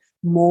of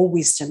more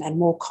wisdom and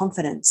more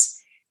confidence,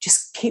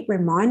 just keep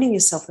reminding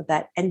yourself of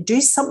that, and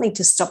do something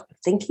to stop the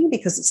thinking,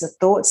 because it's the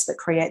thoughts that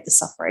create the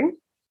suffering.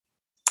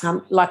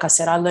 Like I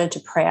said, I learned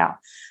to pray.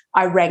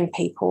 I rang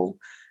people.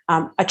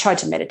 I tried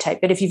to meditate,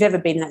 but if you've ever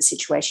been in that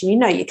situation, you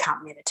know you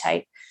can't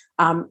meditate.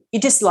 You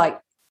just like,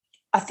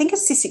 I think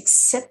it's this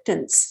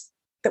acceptance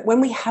that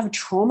when we have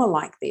trauma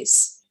like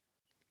this,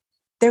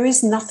 there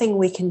is nothing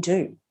we can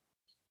do.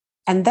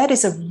 And that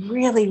is a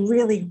really,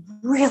 really,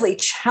 really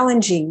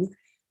challenging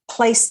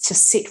place to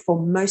sit for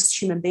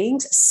most human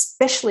beings,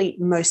 especially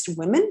most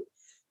women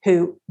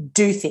who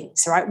do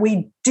things, right?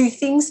 We do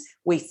things,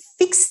 we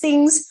fix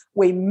things,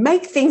 we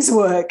make things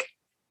work,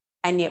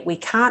 and yet we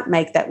can't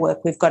make that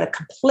work. We've got to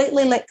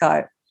completely let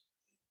go.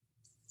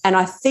 And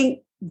I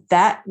think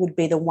that would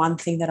be the one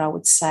thing that I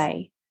would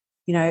say,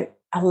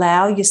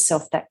 allow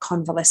yourself that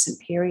convalescent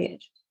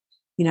period,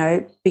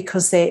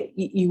 because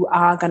you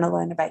are going to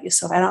learn about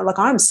yourself. And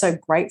I'm so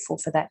grateful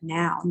for that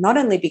now, not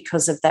only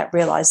because of that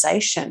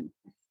realization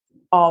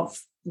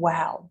of,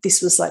 wow,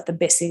 this was like the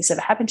best thing that's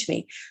ever happened to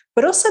me,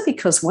 but also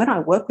because when I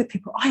work with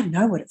people, I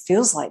know what it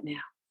feels like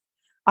now.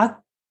 I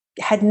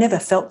had never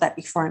felt that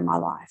before in my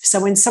life.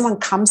 So when someone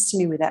comes to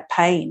me with that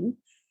pain,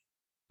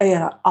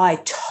 I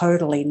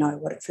totally know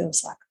what it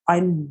feels like. I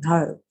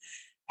know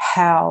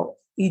how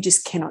you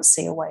just cannot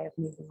see a way of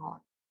moving on.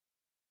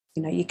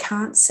 You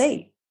can't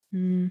see.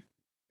 Mm.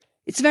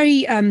 It's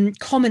very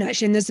common,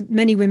 actually, and there's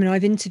many women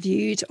I've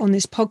interviewed on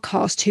this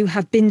podcast who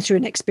have been through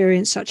an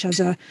experience such as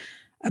a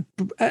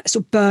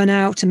sort of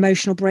burnout,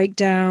 emotional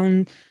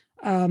breakdown,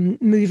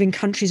 moving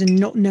countries and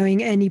not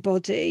knowing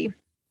anybody.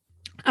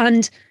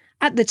 And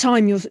at the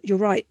time, you're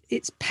right,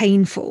 it's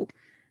painful.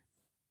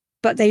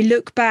 But they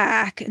look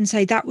back and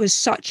say, that was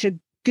such a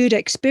good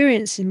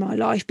experience in my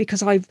life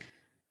because I've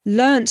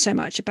learned so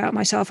much about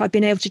myself. I've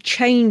been able to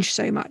change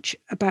so much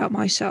about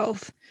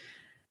myself.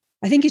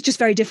 I think it's just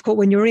very difficult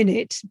when you're in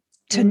it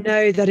to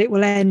know that it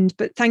will end.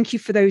 But thank you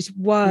for those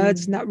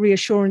words and that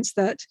reassurance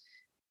that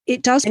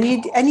it does. And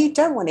you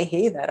don't want to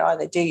hear that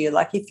either, do you?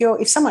 Like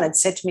if someone had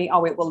said to me,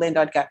 oh, it will end,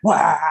 I'd go,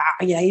 wow.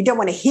 You don't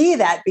want to hear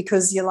that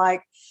because you're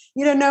like,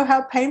 you don't know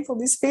how painful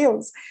this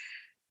feels.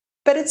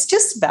 But it's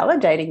just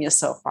validating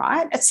yourself,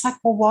 right? It's like,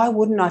 well, why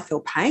wouldn't I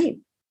feel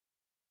pain?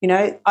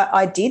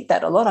 I did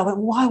that a lot. I went,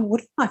 why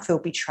wouldn't I feel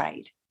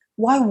betrayed?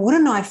 Why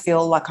wouldn't I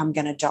feel like I'm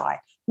going to die?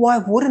 Why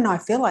wouldn't I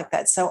feel like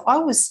that? So I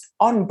was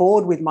on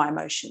board with my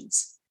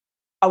emotions.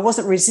 I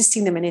wasn't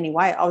resisting them in any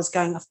way. I was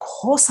going, of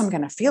course I'm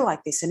going to feel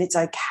like this, and it's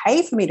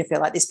okay for me to feel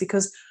like this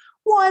because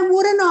why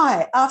wouldn't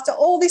I? After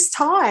all this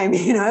time,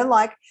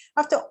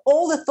 after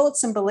all the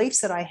thoughts and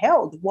beliefs that I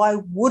held, why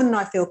wouldn't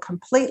I feel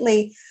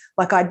completely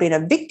like I'd been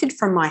evicted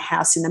from my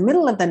house in the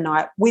middle of the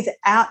night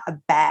without a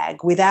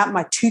bag, without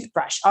my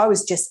toothbrush? I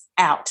was just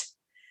out.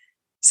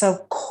 So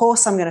of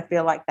course I'm going to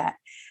feel like that.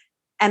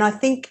 And I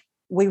think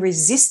we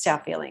resist our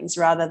feelings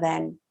rather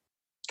than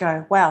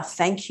go, wow,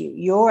 thank you.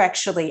 You're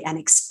actually an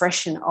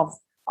expression of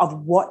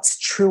what's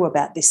true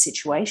about this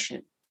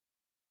situation.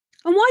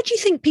 And why do you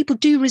think people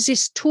do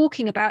resist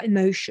talking about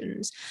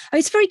emotions?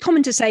 It's very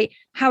common to say,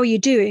 how are you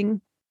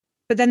doing?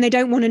 But then they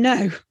don't want to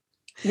know.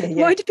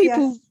 Why do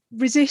people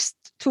resist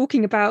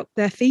talking about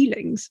their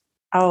feelings?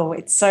 Oh,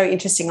 it's so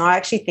interesting. I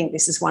actually think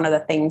this is one of the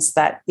things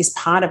that is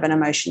part of an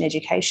emotion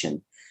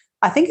education.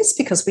 I think it's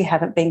because we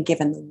haven't been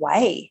given the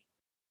way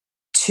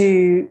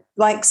to,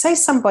 like, say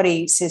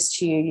somebody says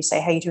to you, you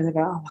say, how are you doing? They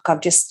go, oh, look,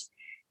 I've just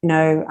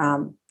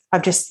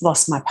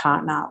lost my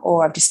partner,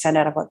 or I've just found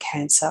out I've got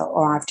cancer,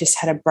 or I've just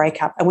had a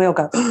breakup. And we all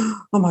go,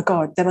 oh my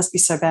God, that must be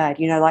so bad.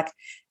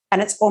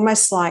 And it's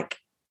almost like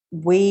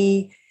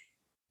our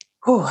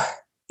whole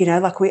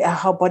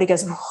body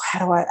goes, oh,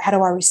 how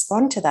do I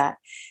respond to that?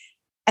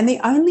 And the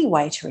only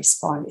way to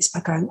respond is by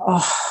going,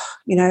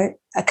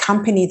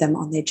 accompany them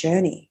on their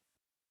journey.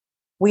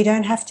 We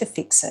don't have to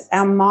fix it.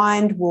 Our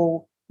mind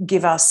will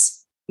give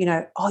us,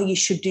 you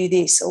should do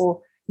this,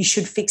 or you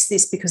should fix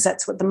this, because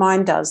that's what the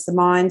mind does. The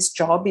mind's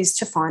job is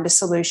to find a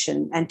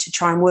solution and to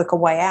try and work a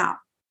way out.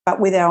 But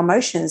with our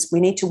emotions, we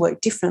need to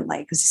work differently,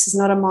 because this is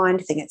not a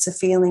mind thing, it's a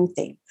feeling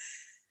thing.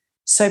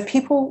 So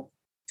people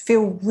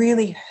feel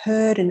really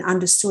heard and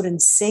understood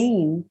and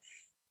seen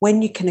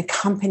when you can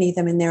accompany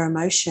them in their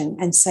emotion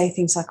and say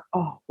things like,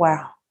 oh,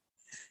 wow,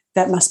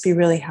 that must be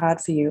really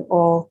hard for you.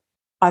 Or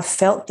I've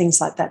felt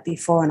things like that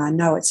before and I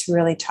know it's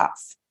really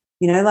tough.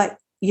 You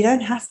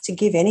don't have to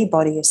give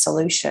anybody a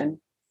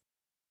solution,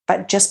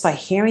 but just by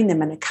hearing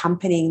them and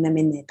accompanying them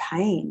in their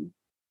pain,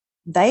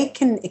 they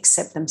can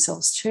accept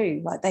themselves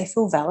too. Like, they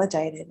feel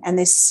validated, and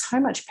there's so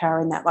much power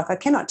in that. Like, I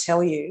cannot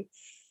tell you,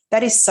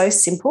 that is so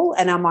simple,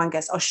 and our mind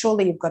goes, oh,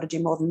 surely you've got to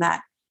do more than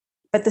that.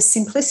 But the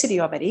simplicity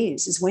of it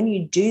is when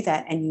you do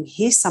that and you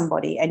hear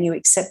somebody and you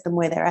accept them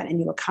where they're at and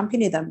you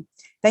accompany them,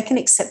 they can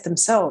accept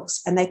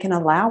themselves and they can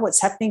allow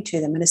what's happening to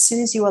them. And as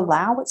soon as you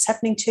allow what's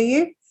happening to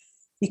you,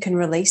 you can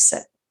release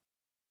it.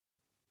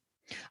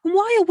 And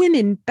why are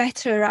women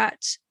better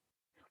at,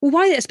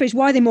 why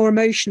are they more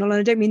emotional? And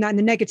I don't mean that in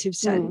the negative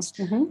sense.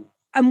 Mm-hmm.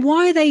 And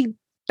why are they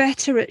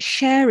better at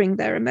sharing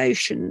their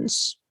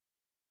emotions?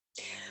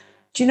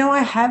 Do you know, I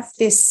have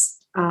this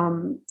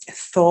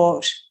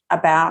thought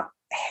about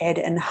head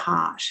and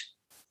heart.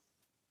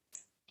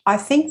 I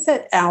think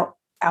that our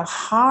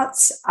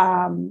hearts,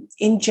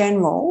 in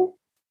general,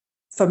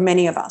 for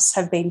many of us,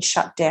 have been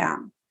shut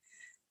down.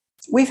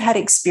 We've had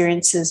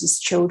experiences as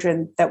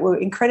children that were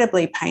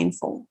incredibly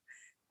painful,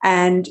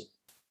 and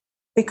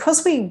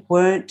because we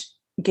weren't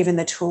given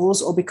the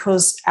tools, or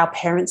because our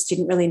parents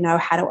didn't really know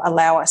how to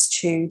allow us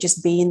to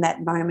just be in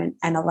that moment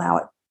and allow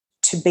it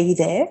to be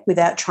there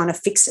without trying to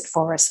fix it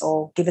for us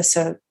or give us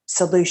a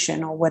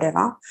solution or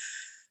whatever,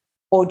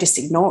 or just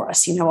ignore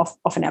us.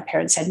 Often our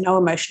parents had no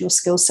emotional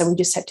skills, so we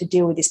just had to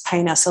deal with this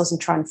pain ourselves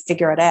and try and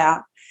figure it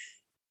out.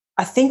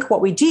 I think what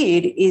we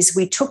did is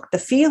we took the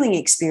feeling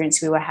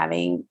experience we were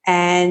having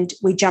and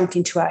we jumped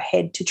into our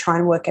head to try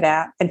and work it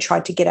out and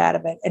tried to get out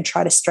of it and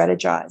try to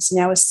strategize.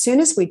 Now, as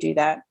soon as we do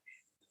that,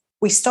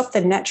 we stop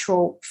the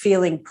natural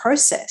feeling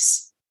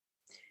process.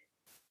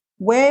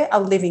 We're a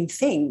living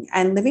thing,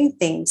 and living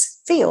things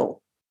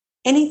feel.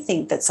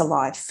 Anything that's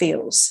alive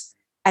feels.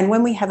 And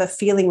when we have a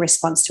feeling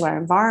response to our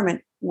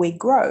environment, we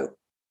grow.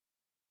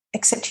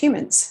 Except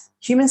humans.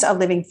 Humans are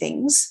living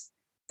things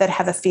that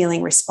have a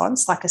feeling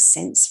response, like a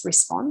sense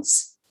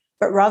response.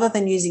 But rather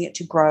than using it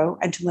to grow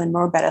and to learn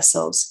more about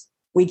ourselves,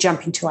 we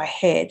jump into our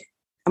head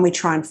and we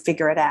try and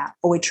figure it out,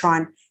 or we try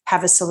and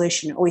have a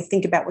solution, or we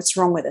think about what's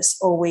wrong with us,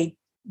 or we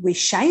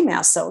shame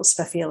ourselves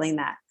for feeling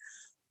that,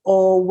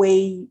 or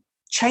we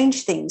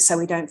change things so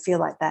we don't feel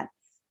like that.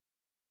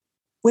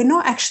 We're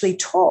not actually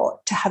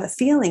taught to have a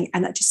feeling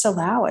and just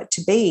allow it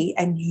to be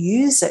and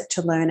use it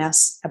to learn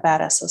us about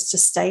ourselves, to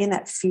stay in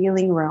that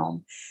feeling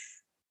realm.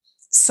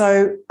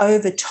 So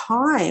over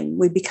time,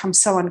 we become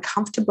so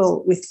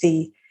uncomfortable with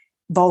the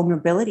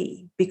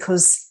vulnerability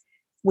because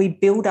we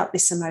build up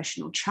this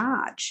emotional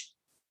charge.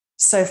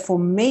 So for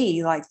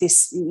me, like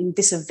this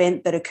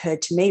event that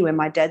occurred to me when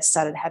my dad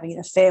started having an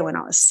affair when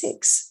I was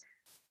 6,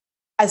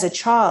 as a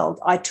child,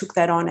 I took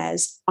that on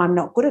as I'm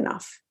not good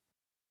enough.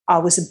 I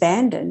was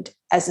abandoned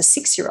as a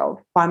 6-year-old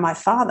by my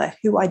father,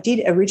 who I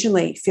did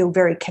originally feel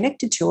very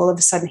connected to. All of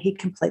a sudden, he'd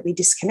completely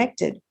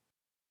disconnected.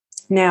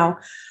 Now,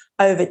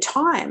 over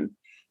time,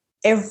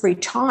 every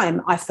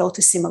time I felt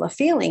a similar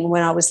feeling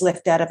when I was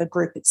left out of a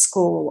group at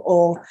school,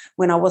 or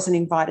when I wasn't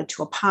invited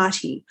to a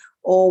party,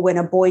 or when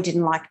a boy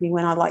didn't like me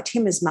when I liked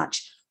him as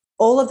much,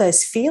 all of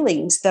those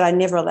feelings that I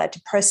never allowed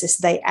to process,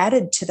 they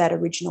added to that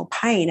original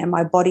pain, and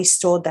my body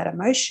stored that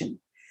emotion.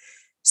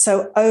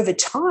 So over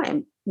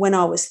time, when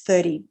I was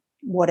 30,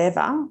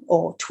 whatever,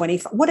 or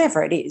 25,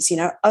 whatever it is,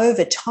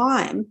 over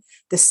time,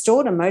 the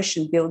stored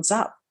emotion builds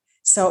up.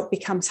 So it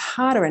becomes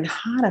harder and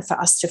harder for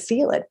us to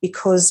feel it,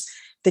 because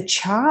the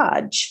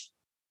charge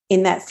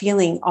in that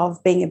feeling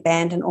of being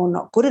abandoned or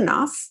not good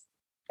enough,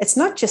 it's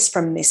not just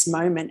from this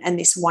moment and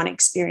this one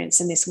experience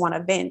and this one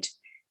event.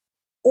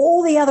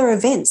 All the other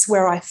events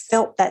where I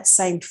felt that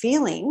same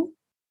feeling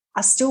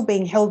are still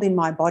being held in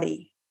my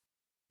body.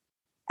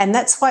 And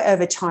that's why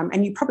over time,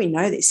 and you probably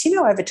know this,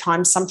 over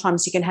time,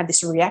 sometimes you can have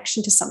this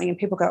reaction to something and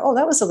people go, oh,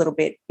 that was a little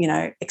bit,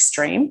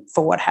 extreme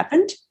for what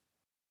happened.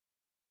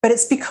 But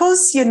it's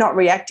because you're not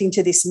reacting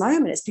to this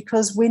moment. It's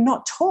because we're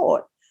not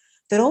taught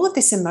that all of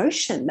this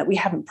emotion that we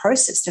haven't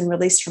processed and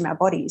released from our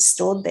body is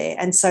stored there.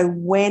 And so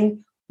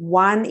when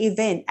one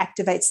event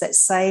activates that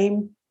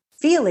same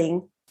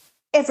feeling,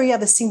 every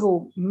other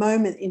single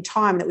moment in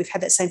time that we've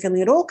had that same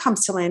feeling, it all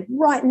comes to land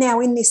right now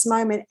in this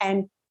moment,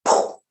 and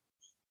poof,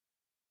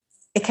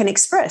 it can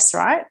express,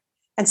 right?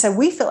 And so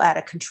we feel out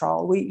of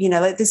control.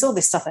 There's all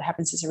this stuff that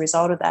happens as a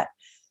result of that.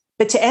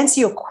 But to answer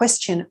your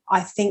question,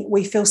 I think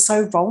we feel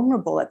so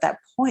vulnerable at that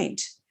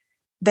point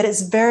that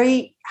it's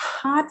very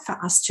hard for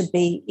us to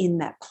be in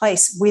that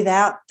place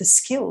without the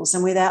skills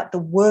and without the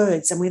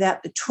words and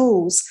without the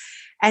tools,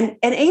 and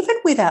even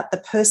without the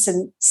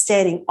person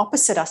standing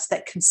opposite us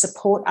that can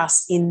support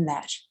us in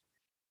that.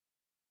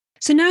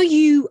 So now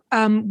you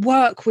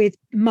work with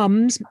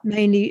mums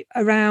mainly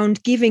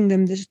around giving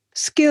them the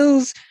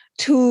skills,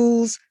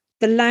 tools,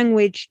 the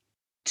language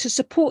to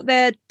support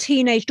their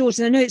teenage daughters.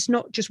 And I know it's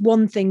not just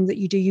one thing that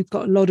you do. You've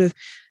got a lot of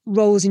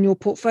roles in your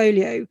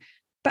portfolio.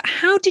 But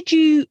how did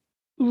you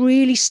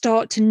really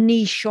start to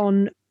niche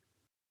on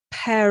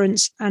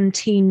parents and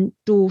teen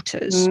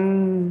daughters?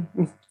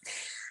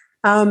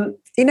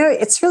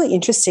 It's really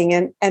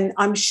interesting. And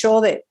I'm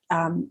sure that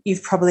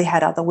you've probably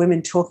had other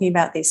women talking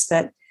about this,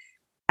 but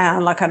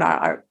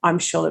I'm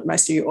sure that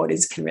most of your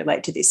audience can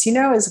relate to this.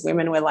 As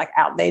women, we're like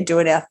out there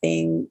doing our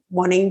thing,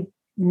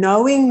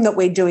 knowing that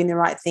we're doing the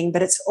right thing,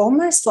 but it's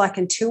almost like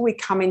until we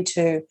come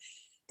into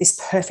this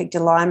perfect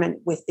alignment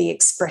with the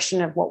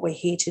expression of what we're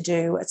here to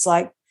do, it's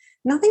like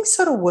nothing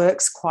sort of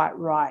works quite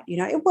right.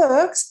 It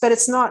works, but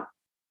it's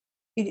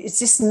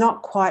just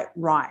not quite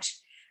right.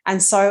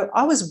 And so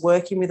I was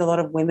working with a lot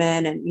of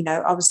women, and,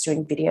 I was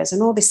doing videos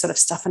and all this sort of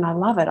stuff, and I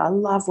love it. I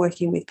love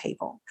working with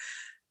people.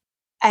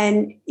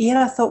 And,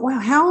 I thought, wow,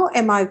 how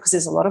am I, because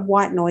there's a lot of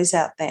white noise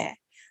out there.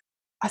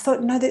 I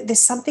thought, no, there's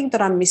something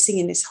that I'm missing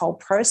in this whole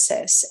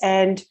process.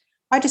 And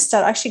I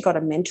actually got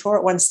a mentor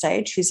at one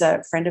stage who's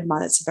a friend of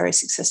mine that's a very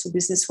successful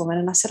businesswoman.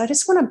 And I said, I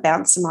just want to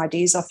bounce some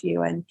ideas off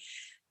you.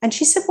 And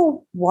she said,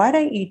 well, why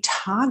don't you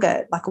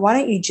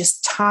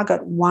just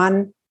target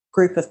one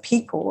group of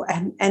people?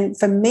 And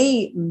for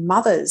me,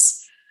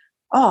 mothers,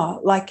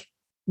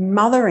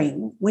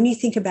 mothering, when you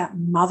think about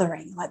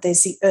mothering, like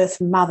there's the earth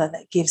mother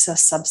that gives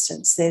us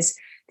substance. There's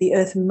the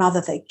earth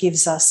mother that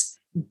gives us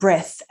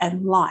breath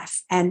and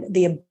life and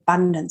the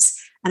abundance.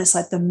 And it's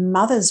like the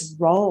mother's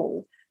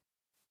role,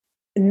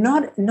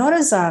 not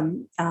as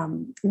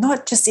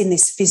not just in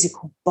this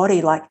physical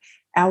body, like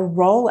our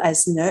role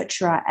as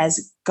nurturer,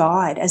 as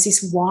guide, as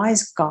this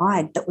wise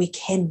guide that we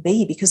can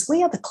be, because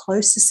we are the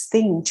closest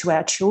thing to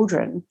our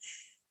children.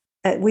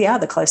 We are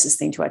the closest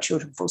thing to our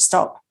children, full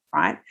stop,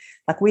 right?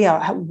 Like we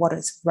are what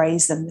has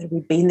raised them, that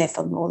we've been there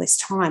for them all this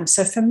time.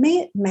 So for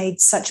me, it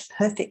made such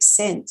perfect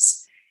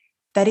sense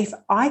that if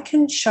I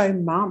can show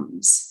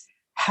mums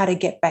how to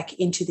get back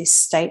into this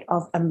state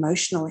of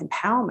emotional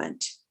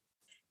empowerment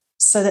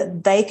so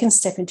that they can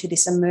step into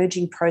this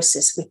emerging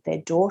process with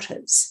their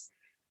daughters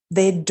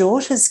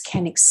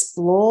can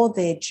explore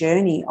their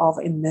journey of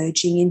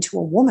emerging into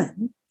a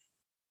woman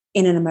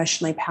in an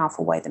emotionally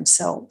powerful way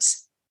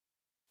themselves.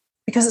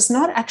 Because it's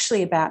not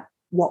actually about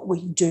what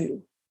we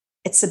do.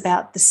 It's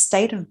about the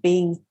state of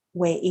being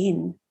we're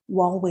in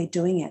while we're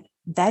doing it.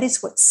 That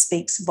is what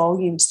speaks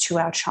volumes to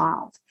our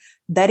child.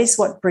 That is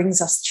what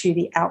brings us to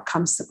the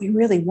outcomes that we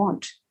really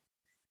want.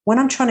 When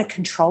I'm trying to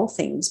control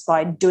things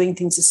by doing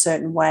things a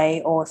certain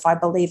way, or if I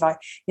believe I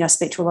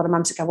speak to a lot of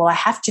mums that go, well, I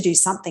have to do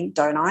something,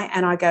 don't I?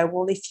 And I go,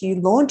 well, if you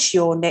launch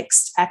your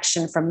next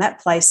action from that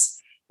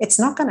place, it's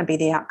not going to be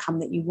the outcome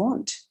that you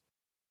want.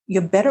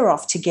 You're better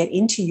off to get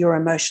into your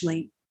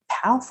emotionally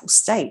powerful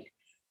state,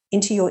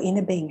 into your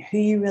inner being, who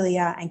you really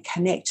are, and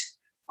connect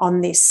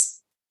on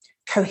this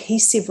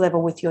cohesive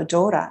level with your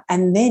daughter.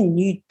 And then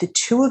the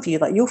two of you,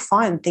 like you'll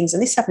find things,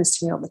 and this happens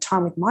to me all the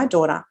time with my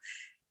daughter,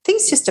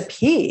 things just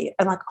appear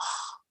and like,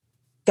 oh,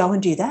 go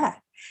and do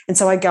that. And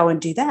so I go and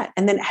do that.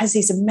 And then it has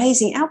these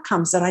amazing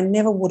outcomes that I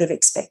never would have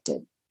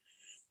expected,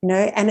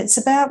 and it's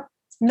about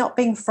not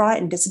being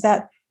frightened. It's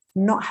about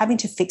not having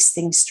to fix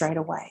things straight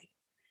away,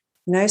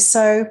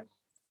 So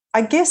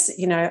I guess,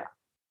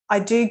 I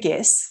do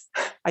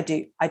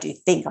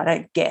think, I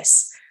don't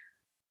guess,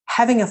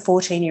 having a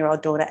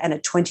 14-year-old daughter and a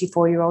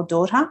 24-year-old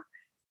daughter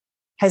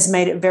has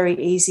made it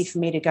very easy for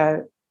me to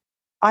go,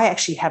 I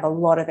actually have a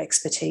lot of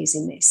expertise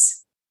in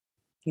this,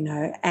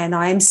 and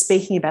I am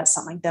speaking about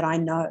something that I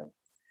know.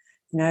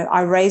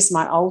 I raised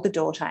my older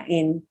daughter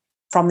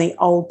from the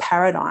old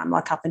paradigm,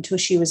 like up until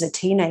she was a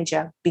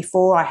teenager,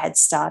 before I had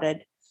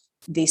started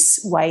this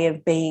way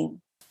of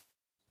being.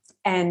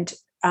 And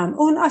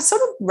I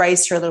sort of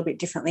raised her a little bit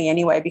differently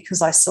anyway,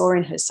 because I saw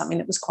in her something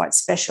that was quite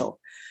special.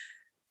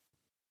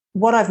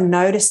 What I've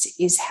noticed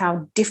is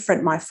how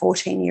different my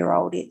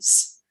 14-year-old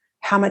is,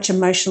 how much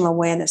emotional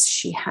awareness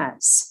she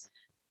has,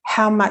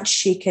 how much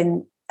she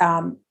can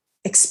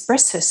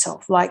express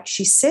herself. Like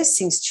she says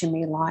things to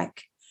me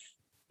like,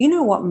 you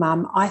know what,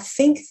 Mum, I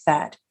think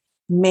that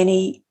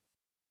many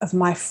of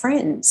my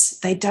friends,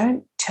 they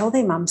don't tell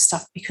their mum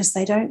stuff because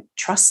they don't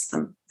trust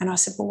them. And I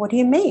said, well, what do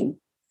you mean?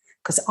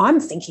 Because I'm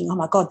thinking, oh,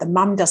 my God, the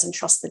mum doesn't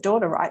trust the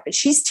daughter, right? But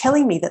she's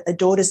telling me that the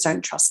daughters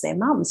don't trust their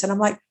mums. And I'm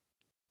like,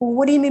 well,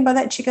 what do you mean by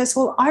that? She goes,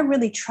 well, I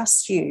really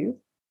trust you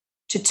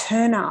to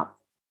turn up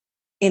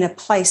in a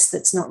place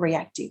that's not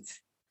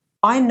reactive.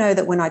 I know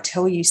that when I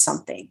tell you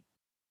something,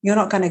 you're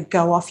not going to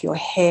go off your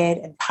head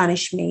and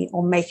punish me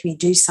or make me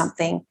do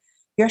something.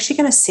 You're actually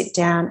going to sit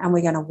down and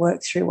we're going to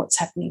work through what's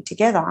happening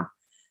together.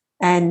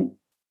 And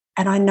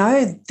I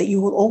know that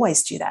you will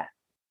always do that.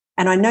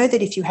 And I know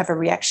that if you have a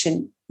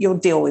reaction, you'll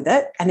deal with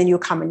it, and then you'll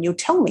come and you'll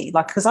tell me,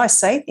 like, because I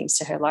say things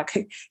to her,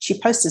 like she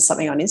posted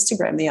something on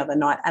Instagram the other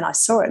night and I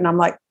saw it and I'm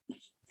like, I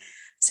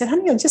said,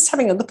 honey, I'm just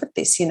having a look at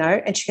this,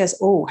 And she goes,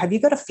 oh, have you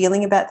got a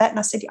feeling about that? And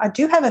I said, I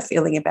do have a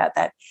feeling about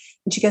that.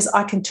 And she goes,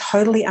 I can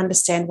totally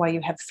understand why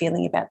you have a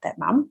feeling about that,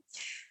 Mum.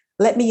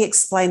 Let me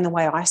explain the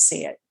way I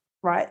see it,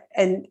 right?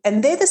 And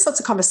they're the sorts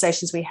of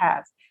conversations we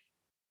have.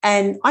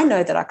 And I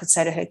know that I could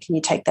say to her, can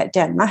you take that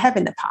down? And I have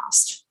in the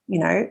past,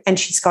 and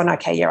she's gone,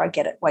 okay, yeah, I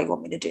get it. Why you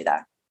want me to do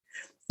that?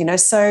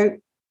 So,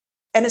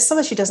 and it's not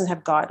that she doesn't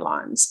have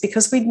guidelines,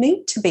 because we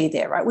need to be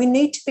there, right? We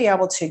need to be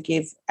able to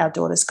give our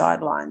daughters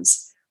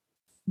guidelines.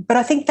 But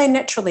I think they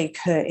naturally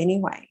occur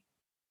anyway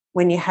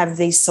when you have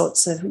these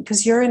sorts of,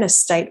 because you're in a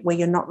state where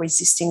you're not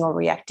resisting or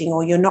reacting,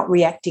 or you're not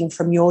reacting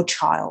from your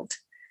child,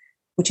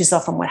 which is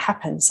often what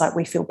happens. Like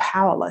we feel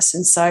powerless.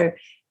 And so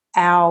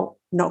our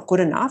not good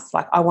enough,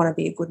 like I want to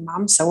be a good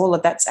mum. So all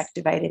of that's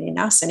activated in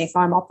us. And if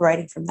I'm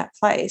operating from that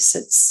place,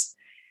 it's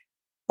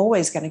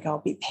always going to go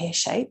a bit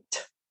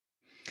pear-shaped.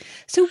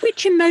 So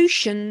which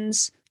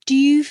emotions do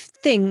you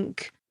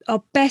think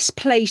are best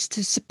placed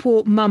to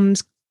support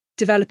mums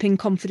developing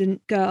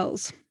confident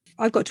girls?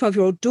 I've got a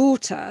 12-year-old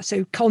daughter,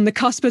 so on the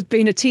cusp of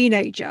being a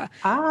teenager.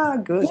 Ah,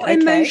 good. What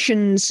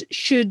emotions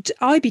should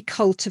I be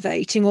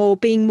cultivating or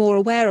being more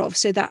aware of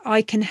so that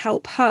I can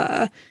help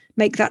her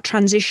make that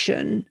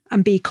transition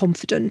and be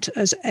confident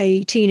as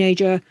a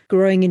teenager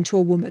growing into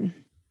a woman?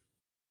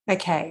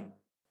 Okay.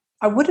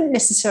 I wouldn't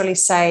necessarily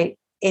say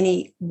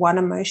any one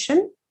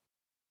emotion.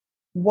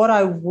 What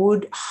I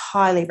would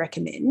highly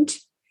recommend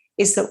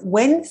is that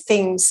when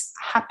things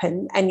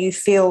happen and you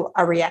feel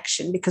a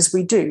reaction, because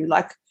we do,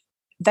 like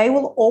they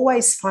will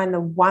always find the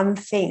one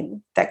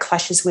thing that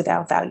clashes with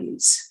our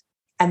values.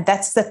 And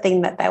that's the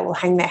thing that they will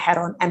hang their hat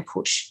on and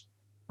push,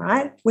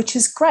 right? Which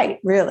is great,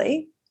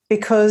 really,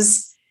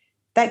 because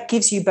that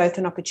gives you both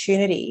an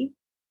opportunity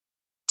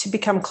to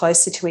become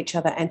closer to each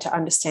other and to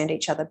understand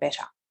each other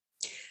better.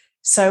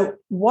 So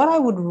what I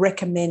would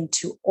recommend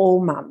to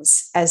all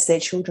mums as their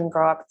children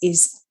grow up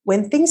is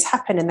when things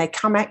happen and they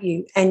come at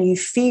you and you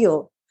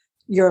feel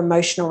your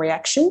emotional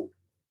reaction,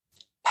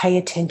 pay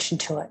attention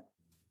to it.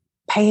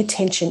 Pay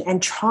attention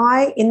and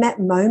try in that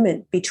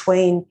moment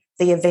between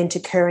the event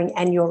occurring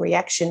and your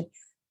reaction,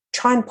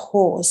 try and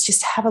pause,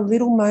 just have a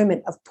little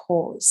moment of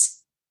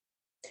pause.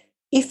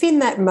 If in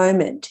that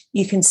moment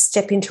you can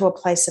step into a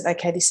place of,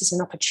 okay, this is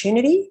an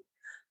opportunity,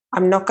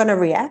 I'm not going to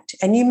react,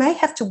 and you may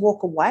have to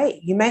walk away.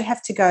 You may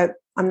have to go,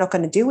 I'm not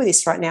going to deal with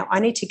this right now.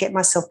 I need to get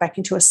myself back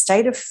into a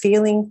state of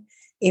feeling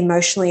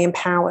emotionally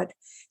empowered.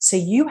 So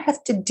you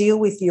have to deal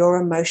with your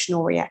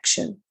emotional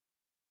reaction.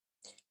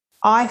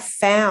 I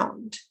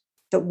found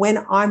that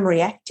when I'm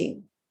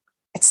reacting,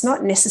 it's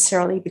not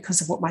necessarily because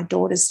of what my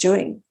daughter's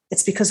doing.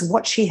 It's because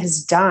what she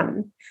has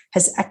done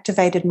has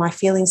activated my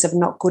feelings of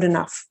not good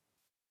enough,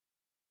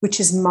 which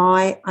is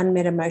my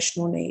unmet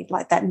emotional need,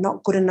 like that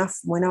not good enough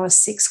when I was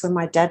 6, when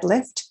my dad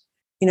left,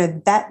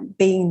 that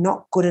being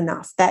not good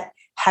enough, that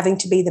having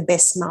to be the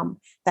best mum,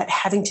 that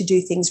having to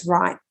do things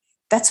right,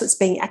 that's what's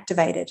being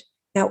activated.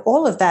 Now,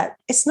 all of that,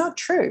 it's not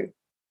true,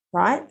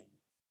 right?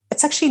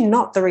 It's actually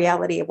not the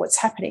reality of what's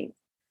happening.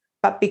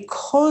 But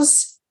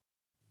because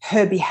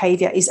her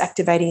behavior is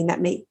activating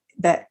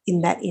that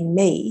in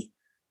me,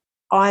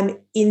 I'm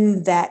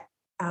in that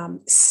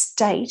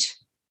state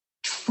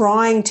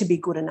trying to be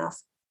good enough,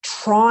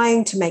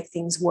 trying to make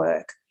things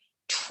work,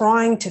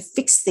 trying to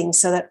fix things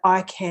so that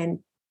I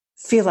can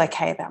feel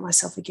okay about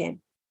myself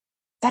again.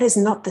 That is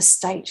not the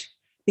state,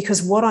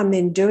 because what I'm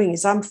then doing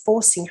is I'm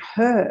forcing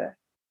her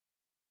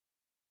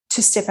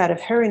to step out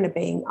of her inner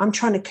being. I'm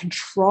trying to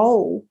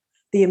control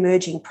the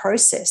emerging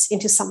process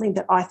into something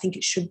that I think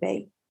it should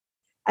be.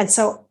 And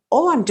so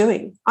all I'm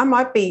doing, I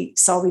might be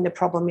solving the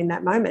problem in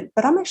that moment,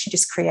 but I'm actually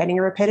just creating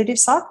a repetitive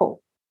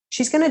cycle.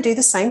 She's going to do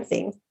the same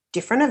thing,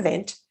 different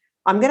event.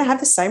 I'm going to have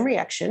the same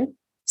reaction,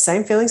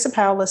 same feelings of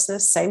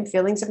powerlessness, same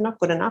feelings of not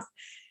good enough.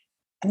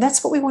 And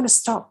that's what we want to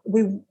stop.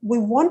 We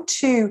want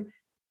to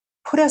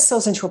put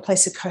ourselves into a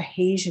place of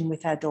cohesion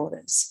with our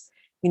daughters,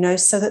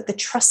 so that the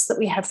trust that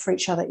we have for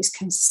each other is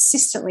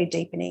consistently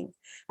deepening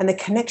and the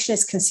connection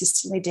is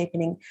consistently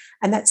deepening.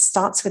 And that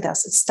starts with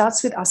us. It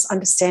starts with us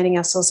understanding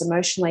ourselves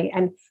emotionally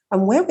and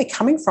where we're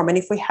coming from. And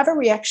if we have a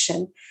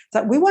reaction,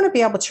 that we want to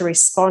be able to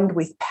respond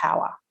with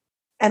power.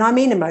 And I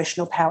mean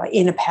emotional power,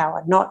 inner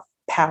power, not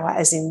power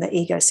as in the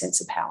ego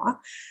sense of power.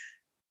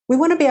 We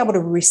want to be able to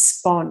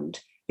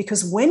respond,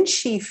 because when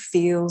she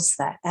feels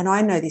that, and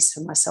I know this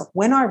for myself,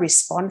 when I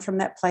respond from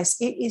that place,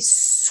 it is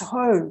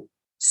so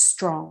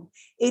strong.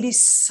 It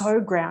is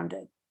so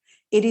grounded.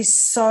 It is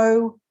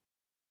so,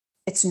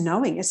 it's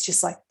knowing. It's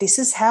just like, this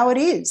is how it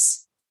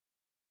is.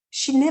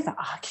 She never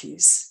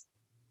argues,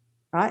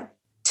 right?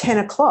 10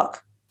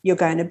 o'clock, you're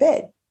going to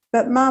bed.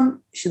 But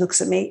Mum, she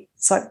looks at me,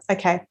 it's like,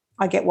 okay,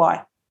 I get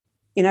why.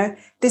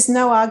 There's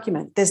no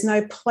argument. There's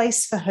no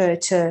place for her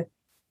to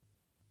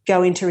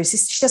go into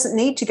resistance. She doesn't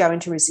need to go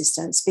into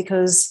resistance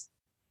because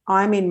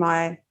I'm in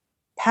my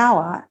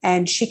power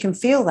and she can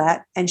feel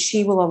that and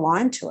she will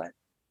align to it.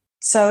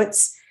 So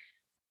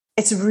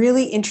it's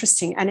really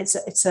interesting, and it's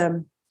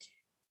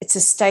a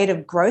state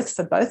of growth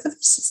for both of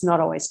us. It's not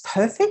always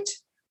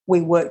perfect.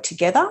 We work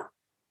together.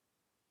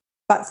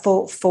 But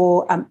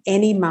for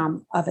any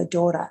mum of a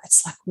daughter,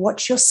 it's like,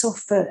 watch yourself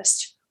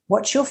first.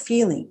 Watch your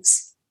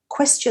feelings.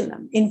 Question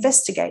them,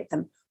 investigate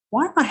them.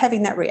 Why am I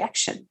having that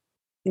reaction?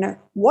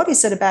 What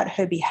is it about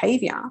her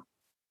behavior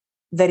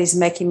that is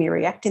making me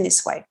react in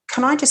this way?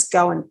 Can I just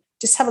go and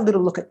just have a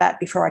little look at that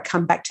before I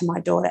come back to my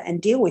daughter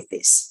and deal with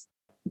this?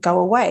 Go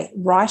away,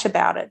 write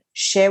about it,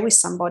 share with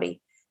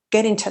somebody,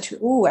 get in touch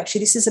with,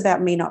 actually, this is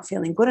about me not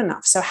feeling good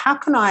enough. So how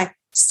can I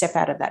step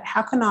out of that?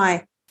 How can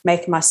I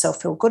make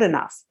myself feel good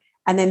enough?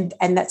 And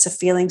that's a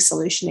feeling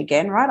solution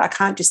again, right? I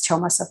can't just tell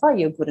myself, oh,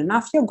 you're good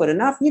enough,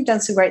 you've done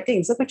some great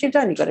things. Look what you've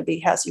done. You've got a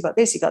big house, you've got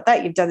this, you've got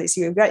that, you've done this,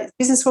 you're a great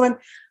businesswoman.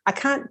 I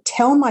can't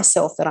tell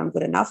myself that I'm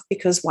good enough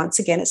because, once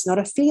again, it's not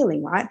a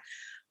feeling, right?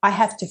 I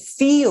have to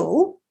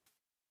feel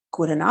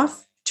good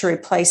enough to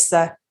replace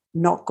the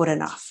not good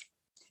enough.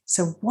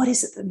 So what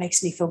is it that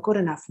makes me feel good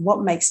enough?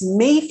 What makes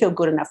me feel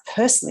good enough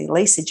personally,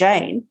 Lisa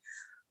Jane?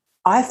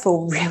 I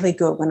feel really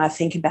good when I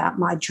think about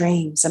my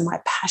dreams and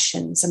my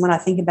passions, and when I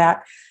think about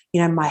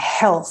my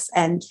health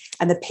and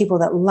the people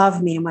that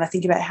love me, and when I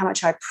think about how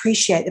much I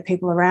appreciate the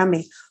people around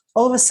me.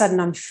 All of a sudden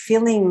I'm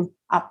filling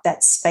up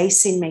that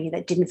space in me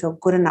that didn't feel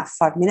good enough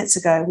 5 minutes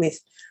ago with,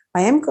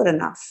 I am good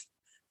enough.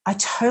 I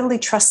totally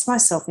trust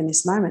myself in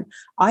this moment.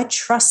 I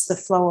trust the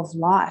flow of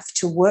life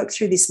to work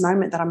through this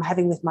moment that I'm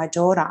having with my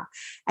daughter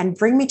and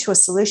bring me to a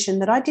solution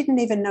that I didn't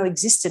even know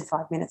existed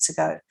 5 minutes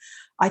ago.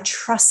 I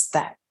trust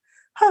that.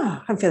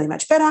 I'm feeling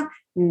much better.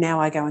 Now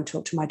I go and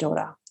talk to my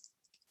daughter.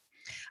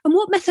 And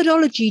what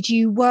methodology do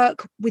you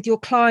work with your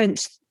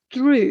clients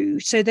through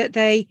so that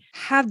they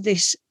have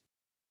this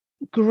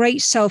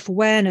great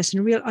self-awareness and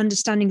a real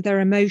understanding of their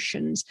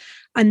emotions,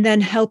 and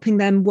then helping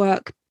them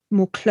work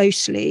more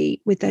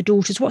closely with their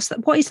daughters?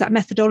 What is that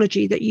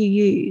methodology that you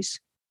use?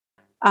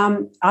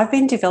 I've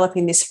been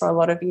developing this for a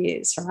lot of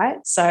years, right?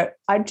 So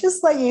I'd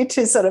just like you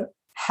to sort of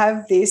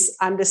have this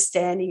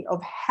understanding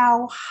of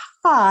how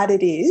hard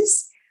it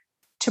is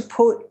to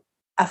put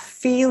a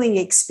feeling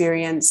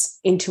experience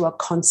into a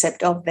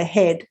concept of the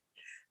head.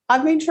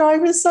 I've been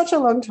trying for such a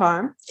long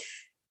time.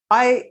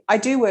 I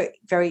do work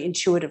very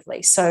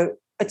intuitively. So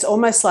it's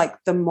almost like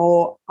the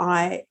more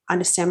I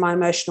understand my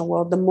emotional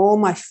world, the more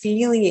my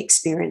feeling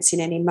experience in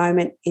any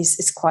moment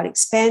is quite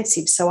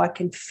expansive. So I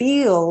can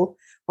feel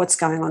what's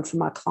going on for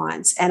my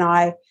clients. And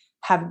I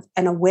have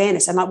an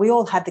awareness, and like we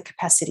all have the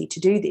capacity to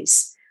do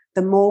this.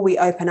 The more we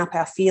open up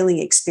our feeling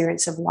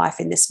experience of life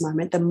in this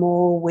moment, the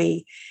more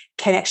we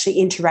can actually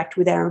interact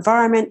with our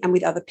environment and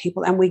with other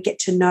people, and we get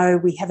to know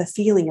we have a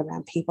feeling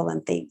around people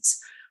and things.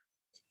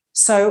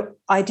 So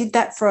I did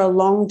that for a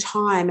long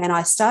time, and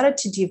I started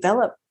to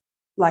develop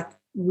like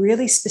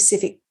really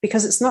specific,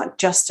 because it's not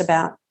just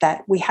about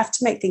that. We have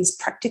to make things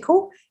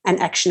practical and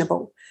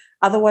actionable.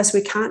 Otherwise, we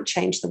can't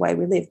change the way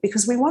we live,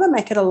 because we want to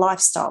make it a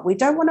lifestyle. We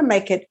don't want to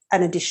make it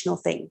an additional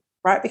thing,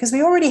 right? Because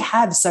we already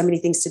have so many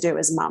things to do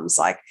as mums,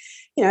 like,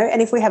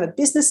 and if we have a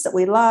business that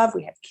we love,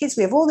 we have kids,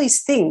 we have all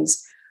these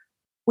things,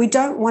 we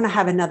don't want to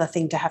have another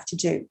thing to have to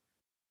do.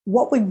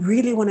 What we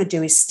really want to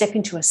do is step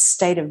into a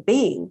state of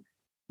being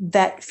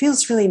that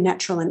feels really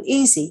natural and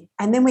easy,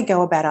 and then we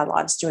go about our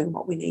lives doing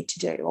what we need to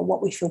do or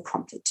what we feel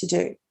prompted to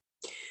do.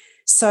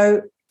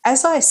 So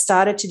as I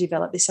started to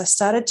develop this, I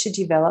started to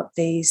develop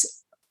these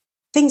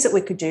things that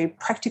we could do,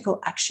 practical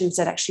actions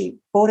that actually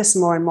brought us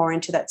more and more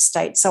into that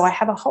state. So I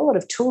have a whole lot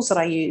of tools that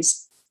I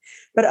use.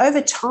 But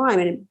over time,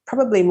 and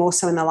probably more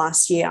so in the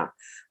last year,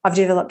 I've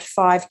developed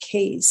 5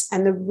 keys.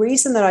 And the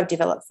reason that I've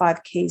developed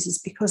 5 keys is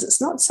because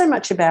it's not so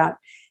much about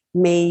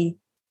me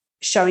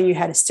showing you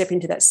how to step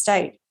into that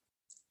state,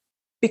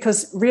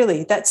 because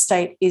really that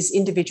state is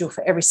individual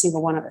for every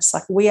single one of us.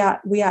 Like we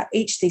are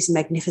each these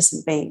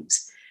magnificent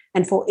beings.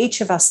 And for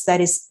each of us,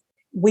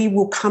 we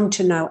will come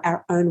to know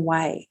our own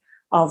way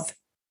of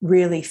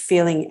really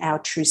feeling our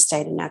true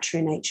state and our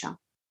true nature.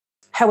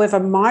 However,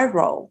 my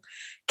role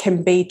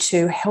can be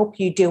to help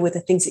you deal with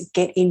the things that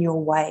get in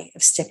your way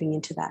of stepping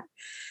into that.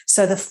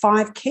 So the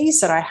 5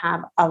 keys that I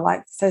have are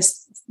like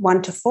first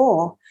 1 to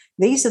 4.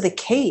 These are the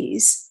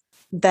keys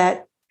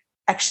that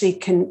actually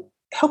can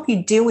help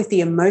you deal with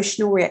the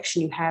emotional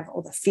reaction you have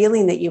or the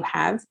feeling that you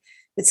have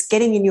that's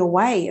getting in your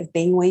way of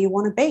being where you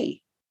want to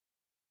be.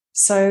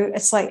 So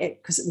it's like,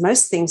 because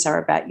most things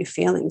are about your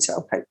feelings,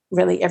 or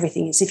really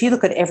everything is. If you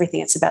look at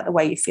everything, it's about the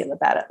way you feel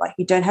about it. Like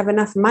you don't have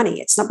enough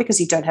money. It's not because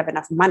you don't have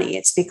enough money.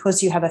 It's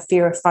because you have a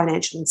fear of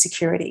financial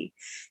insecurity.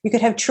 You could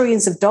have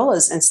trillions of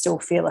dollars and still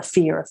feel a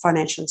fear of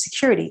financial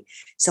insecurity.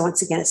 So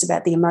once again, it's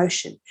about the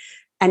emotion.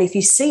 And if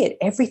you see it,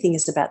 everything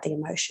is about the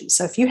emotion.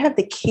 So if you have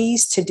the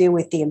keys to deal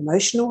with the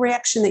emotional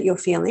reaction that you're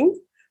feeling,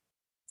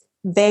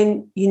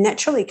 then you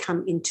naturally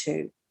come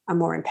into a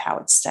more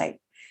empowered state.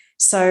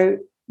 So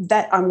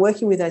that I'm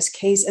working with those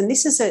keys. And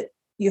this is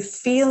your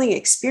feeling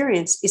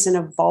experience is an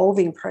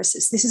evolving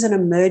process. This is an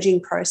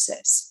emerging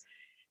process.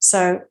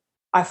 So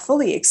I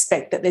fully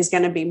expect that there's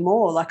going to be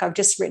more. Like I've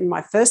just written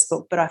my first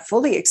book, but I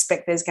fully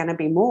expect there's going to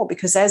be more,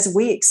 because as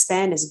we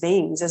expand as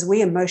beings, as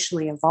we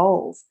emotionally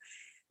evolve,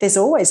 there's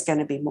always going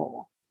to be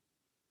more,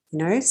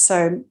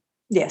 So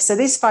yeah, so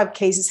these 5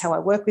 keys is how I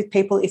work with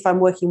people. If I'm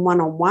working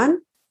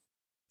one-on-one,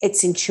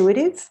 it's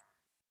intuitive,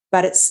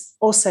 but it's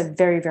also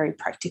very, very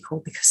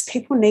practical, because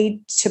people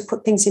need to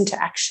put things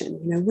into action.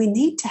 We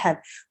need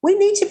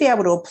to be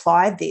able to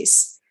apply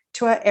this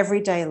to our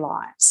everyday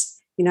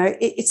lives.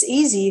 It's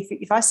easy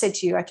if I said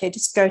to you, okay,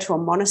 just go to a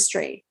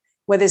monastery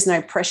where there's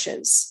no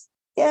pressures.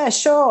 Yeah,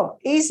 sure,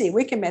 easy.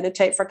 We can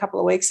meditate for a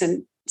couple of weeks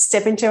and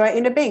step into our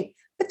inner being.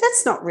 But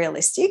that's not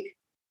realistic.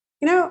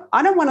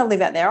 I don't want to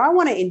live out there. I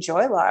want to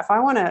enjoy life. I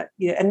want to,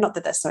 and not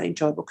that that's not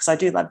enjoyable, because I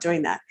do love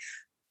doing that.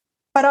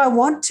 But I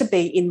want to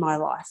be in my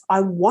life.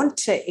 I want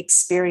to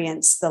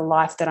experience the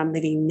life that I'm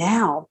living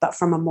now, but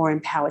from a more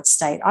empowered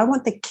state. I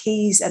want the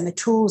keys and the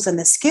tools and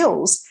the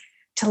skills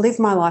to live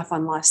my life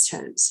on life's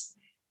terms,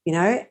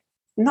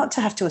 not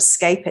to have to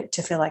escape it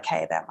to feel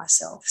okay about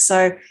myself.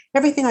 So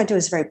everything I do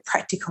is very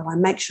practical. I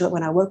make sure that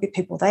when I work with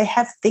people, they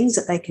have things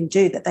that they can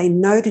do, that they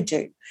know to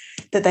do,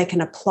 that they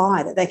can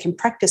apply, that they can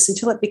practice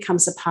until it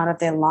becomes a part of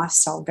their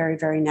lifestyle very,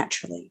 very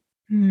naturally.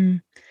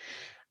 Mm.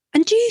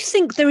 And do you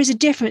think there is a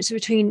difference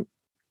between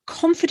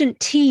confident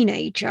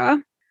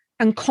teenager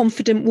and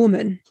confident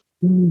woman?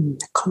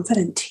 A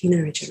confident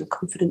teenager and a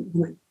confident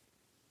woman.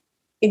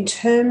 In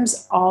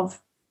terms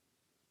of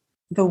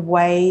the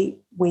way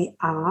we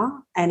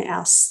are and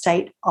our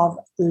state of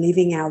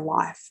living our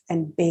life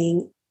and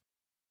being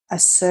a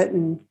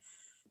certain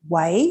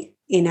way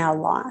in our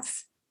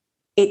life,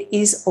 it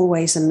is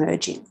always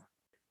emerging.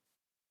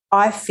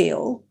 I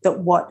feel that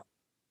what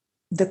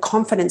the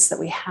confidence that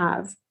we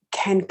have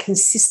can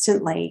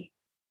consistently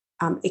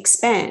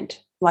expand.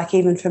 Like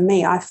even for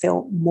me, I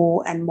feel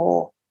more and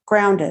more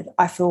grounded.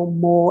 I feel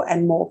more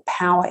and more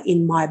power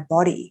in my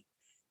body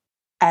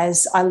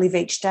as I live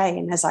each day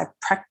and as I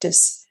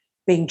practice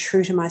being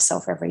true to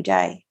myself every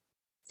day.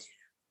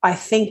 I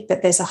think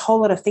that there's a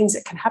whole lot of things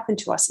that can happen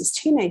to us as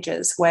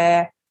teenagers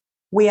where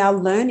we are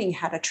learning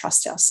how to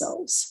trust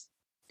ourselves.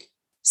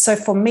 So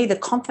for me, the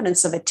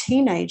confidence of a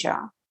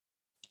teenager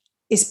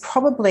is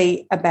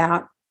probably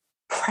about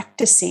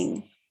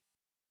practicing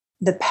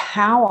the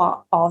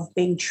power of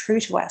being true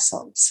to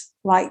ourselves.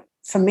 Like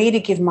for me to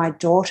give my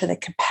daughter the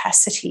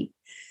capacity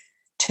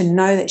to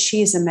know that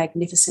she is a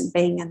magnificent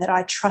being and that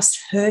I trust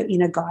her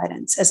inner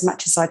guidance as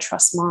much as I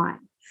trust mine.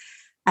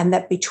 And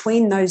that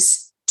between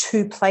those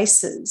two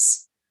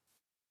places,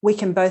 we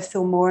can both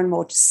feel more and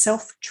more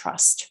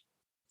self-trust.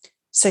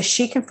 So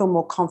she can feel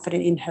more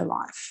confident in her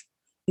life.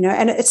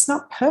 And it's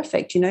not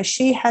perfect.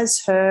 She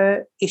has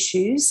her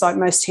issues like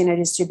most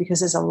teenagers do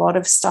because there's a lot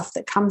of stuff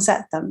that comes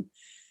at them.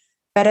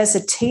 But as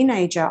a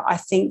teenager, I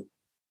think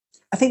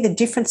the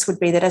difference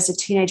would be that as a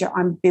teenager,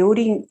 I'm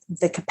building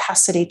the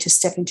capacity to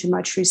step into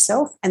my true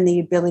self and the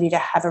ability to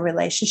have a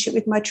relationship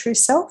with my true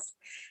self.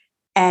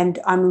 And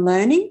I'm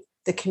learning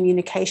the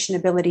communication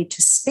ability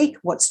to speak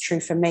what's true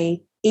for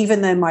me,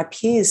 even though my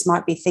peers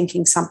might be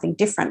thinking something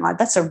different. Like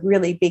that's a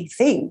really big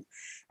thing.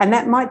 And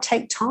that might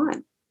take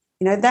time.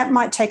 That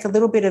might take a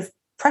little bit of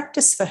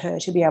practice for her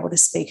to be able to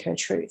speak her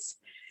truth.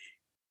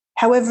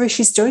 However, if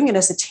she's doing it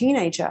as a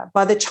teenager,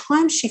 by the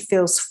time she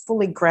feels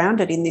fully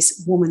grounded in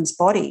this woman's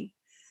body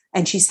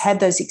and she's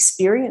had those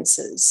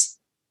experiences,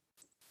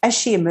 as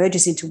she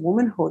emerges into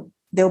womanhood,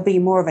 there'll be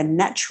more of a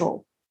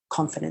natural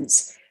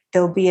confidence.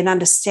 There'll be an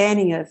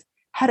understanding of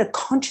how to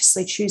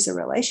consciously choose a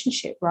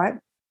relationship, right?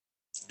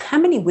 How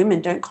many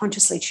women don't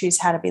consciously choose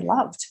how to be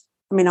loved?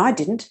 I mean, I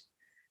didn't.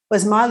 It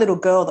was my little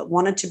girl that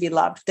wanted to be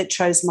loved that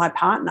chose my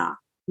partner,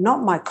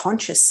 not my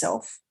conscious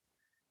self.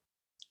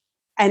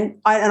 And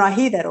I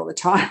hear that all the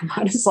time.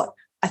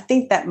 I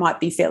think that might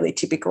be fairly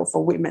typical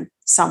for women,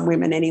 some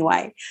women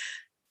anyway.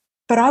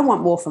 But I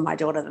want more for my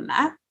daughter than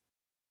that.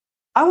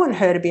 I want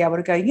her to be able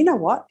to go, you know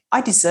what?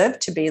 I deserve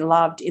to be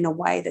loved in a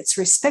way that's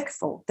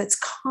respectful, that's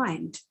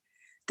kind,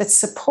 that's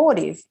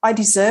supportive. I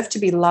deserve to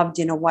be loved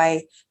in a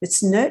way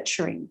that's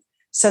nurturing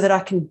so that I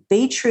can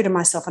be true to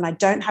myself and I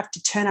don't have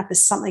to turn up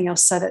as something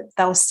else so that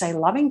they'll stay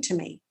loving to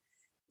me.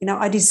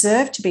 I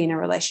deserve to be in a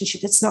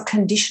relationship that's not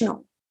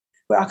conditional,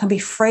 where I can be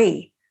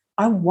free.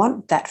 I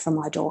want that for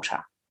my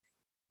daughter.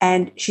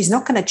 And she's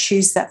not going to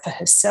choose that for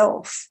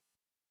herself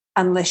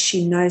unless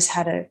she knows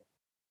how to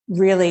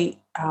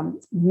really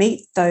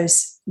meet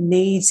those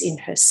needs in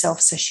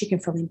herself so she can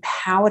feel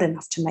empowered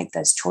enough to make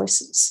those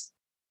choices.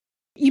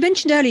 You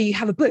mentioned earlier you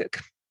have a book.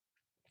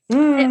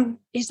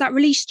 Is that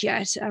released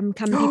yet? Can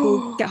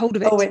people get hold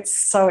of it? Oh, it's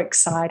so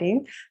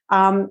exciting.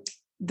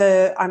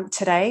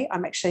 Today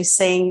I'm actually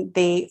seeing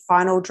the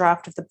final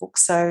draft of the book.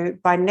 So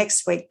by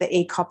next week, the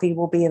e-copy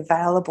will be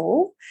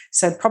available.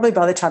 So probably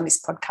by the time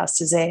this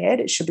podcast is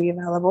aired, it should be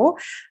available.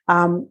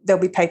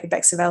 There'll be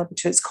paperbacks available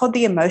too. It's called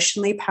The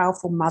Emotionally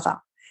Powerful Mother.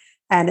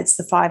 And it's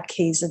the 5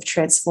 keys of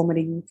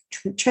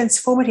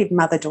transformative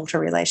mother-daughter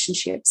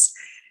relationships.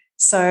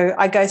 So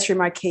I go through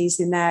my keys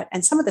in that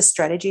and some of the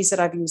strategies that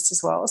I've used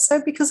as well.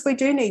 So because we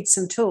do need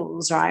some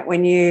tools, right?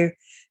 When you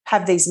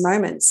have these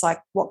moments,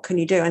 like what can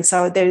you do? And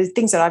so there are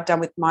things that I've done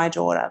with my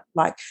daughter,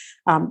 like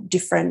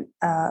different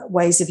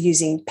ways of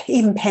using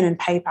even pen and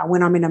paper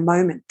when I'm in a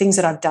moment, things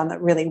that I've done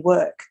that really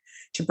work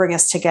to bring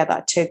us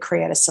together to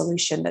create a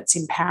solution that's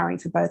empowering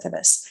for both of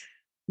us.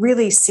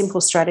 Really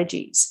simple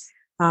strategies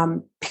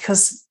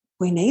because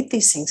we need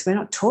these things. We're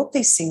not taught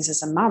these things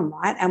as a mum,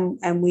 right?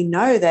 And we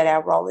know that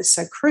our role is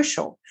so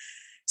crucial.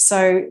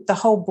 So the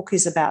whole book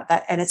is about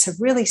that. And it's a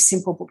really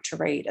simple book to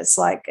read.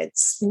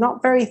 It's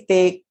not very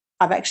thick.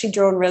 I've actually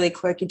drawn really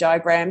quirky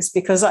diagrams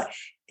because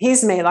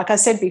here's me, like I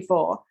said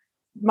before,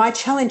 my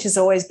challenge has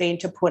always been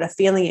to put a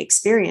feeling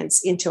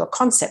experience into a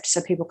concept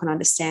so people can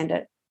understand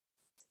it.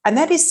 And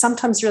that is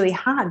sometimes really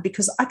hard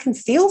because I can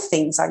feel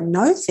things, I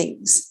know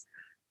things.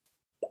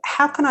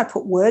 How can I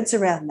put words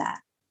around that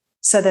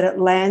so that it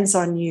lands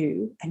on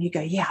you and you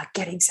go, yeah, I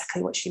get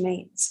exactly what she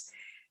means.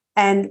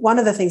 And one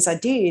of the things I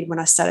did when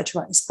I started to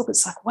write this book,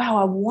 it's like, wow,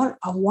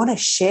 I want to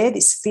share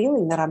this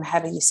feeling that I'm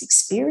having, this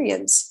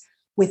experience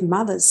with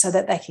mothers so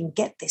that they can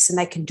get this and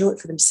they can do it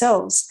for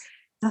themselves.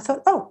 And I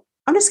thought,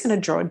 I'm just going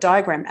to draw a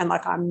diagram. And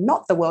I'm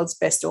not the world's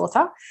best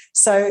author.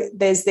 So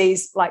there's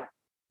these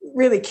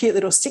really cute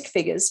little stick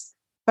figures,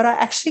 but I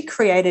actually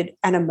created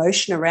an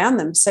emotion around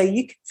them so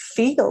you can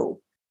feel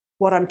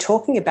what I'm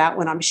talking about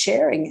when I'm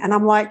sharing. And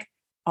I'm like,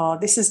 oh,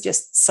 this is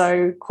just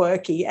so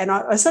quirky. And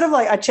I sort of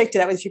I checked it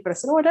out with people. I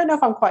said, I don't know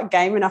if I'm quite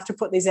game enough to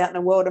put these out in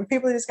the world. And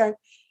people are just going,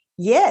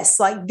 yes,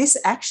 this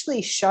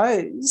actually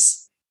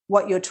shows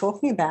what you're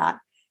talking about.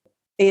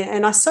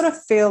 And I sort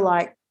of feel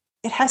like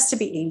it has to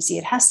be easy.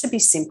 It has to be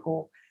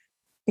simple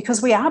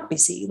because we are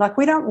busy.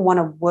 We don't want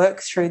to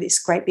work through this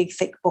great big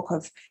thick book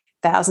of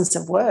thousands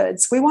of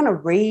words. We want to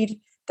read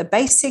the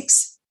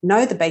basics,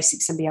 know the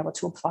basics and be able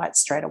to apply it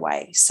straight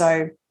away.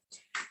 So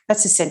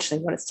that's essentially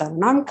what it's done.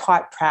 And I'm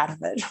quite proud of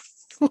it.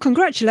 Well,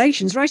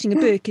 congratulations. Writing a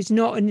book is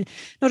not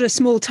a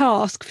small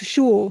task for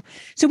sure.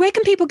 So where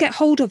can people get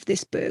hold of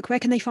this book? Where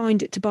can they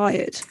find it to buy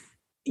it?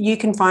 You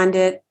can find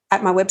it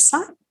at my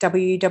website,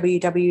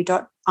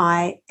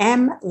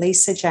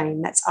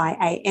 www.IamLisaJayne. That's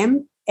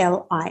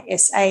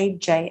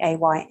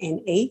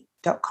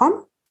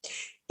IamLisaJayne.com.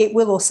 It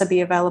will also be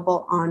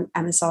available on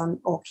Amazon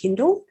or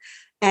Kindle.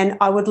 And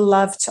I would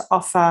love to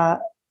offer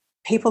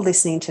people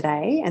listening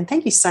today, and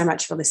thank you so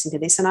much for listening to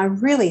this, and I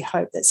really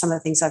hope that some of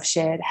the things I've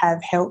shared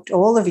have helped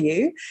all of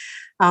you.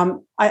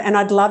 And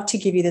I'd love to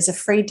give you, there's a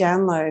free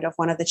download of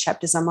one of the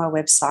chapters on my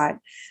website.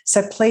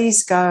 So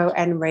please go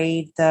and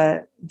read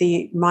the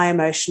My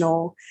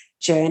Emotional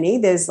Journey.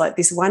 There's like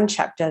this one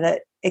chapter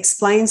that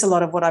explains a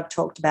lot of what I've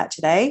talked about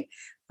today,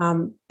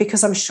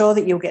 because I'm sure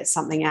that you'll get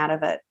something out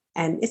of it,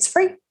 and it's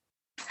free.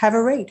 Have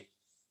a read.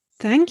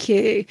 Thank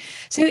you.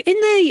 So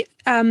in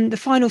the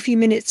final few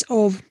minutes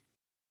of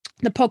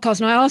the podcast,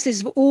 and I ask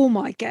this of all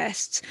my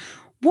guests,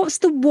 what's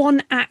the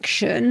one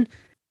action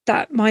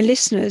that my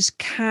listeners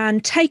can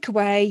take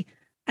away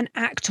and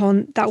act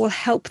on that will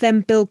help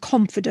them build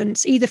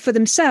confidence, either for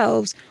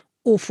themselves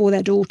or for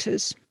their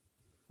daughters?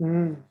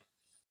 The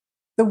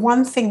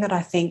one thing that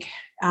I think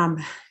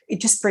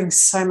it just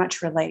brings so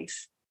much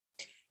relief.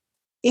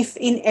 If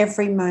in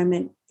every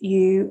moment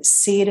you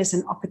see it as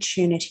an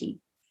opportunity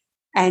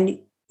and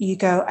you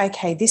go,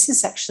 okay, this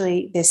is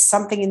actually, there's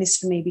something in this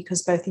for me,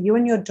 because both you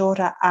and your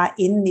daughter are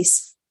in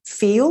this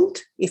field,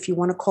 if you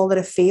want to call it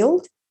a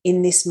field,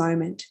 in this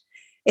moment.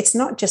 It's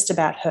not just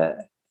about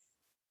her.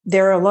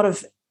 There are a lot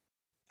of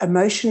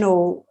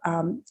emotional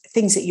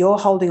things that you're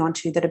holding on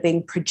to that are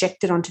being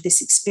projected onto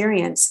this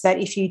experience, that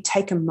if you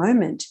take a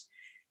moment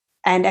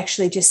and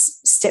actually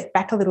just step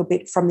back a little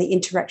bit from the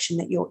interaction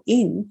that you're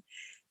in,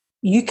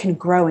 you can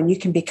grow and you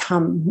can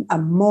become a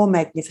more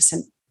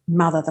magnificent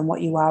mother than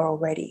what you are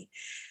already.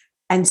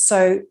 And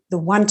so the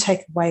one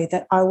takeaway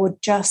that I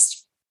would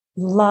just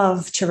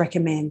love to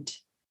recommend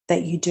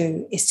that you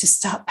do is to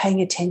start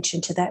paying attention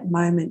to that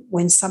moment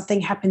when something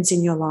happens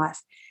in your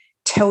life.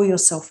 Tell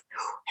yourself,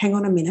 hang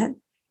on a minute,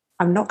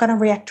 I'm not going to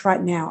react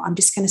right now. I'm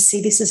just going to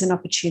see this as an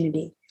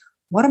opportunity.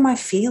 What am I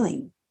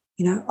feeling?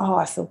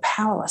 I feel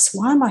powerless.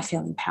 Why am I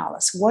feeling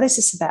powerless? What is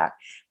this about?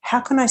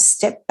 How can I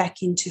step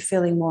back into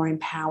feeling more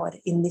empowered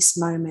in this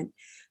moment?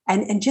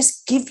 And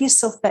just give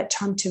yourself that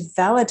time to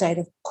validate.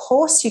 Of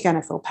course you're going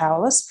to feel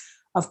powerless.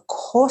 Of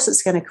course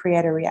it's going to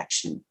create a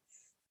reaction.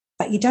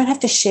 But you don't have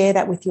to share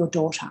that with your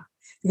daughter,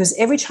 because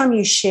every time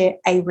you share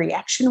a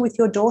reaction with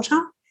your daughter,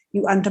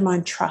 you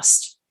undermine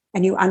trust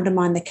and you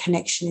undermine the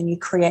connection and you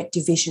create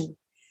division.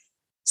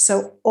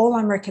 So all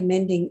I'm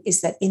recommending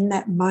is that in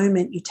that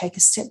moment you take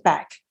a step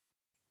back,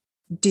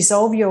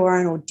 dissolve your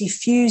own or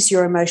diffuse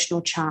your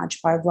emotional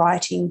charge by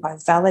writing, by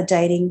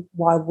validating.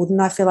 Why wouldn't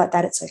I feel like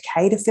that? It's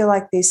okay to feel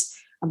like this.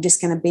 I'm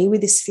just going to be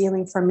with this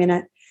feeling for a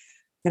minute.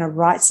 I'm going to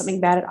write something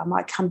about it. I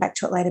might come back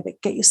to it later,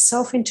 but get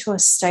yourself into a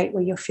state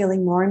where you're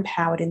feeling more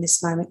empowered in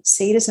this moment.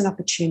 See it as an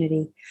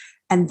opportunity,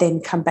 and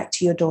then come back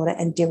to your daughter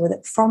and deal with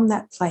it from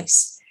that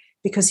place.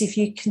 Because if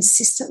you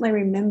consistently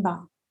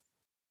remember,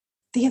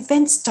 the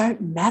events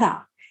don't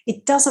matter.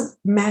 It doesn't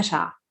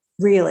matter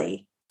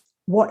really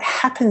what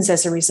happens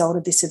as a result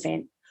of this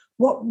event.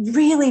 What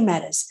really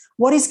matters,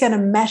 what is going to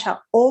matter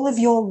all of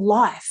your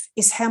life,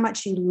 is how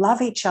much you love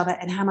each other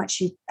and how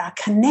much you are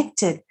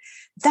connected.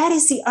 That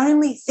is the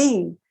only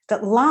thing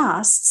that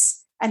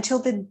lasts until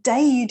the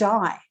day you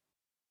die.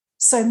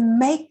 So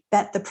make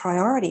that the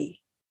priority.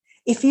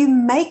 If you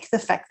make the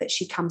fact that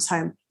she comes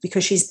home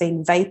because she's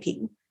been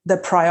vaping the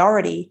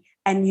priority,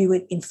 and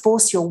you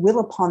enforce your will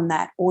upon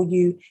that, or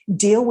you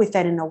deal with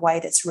that in a way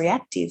that's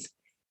reactive,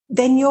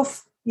 then you're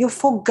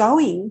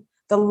foregoing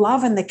the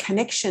love and the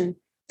connection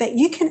that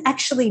you can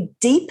actually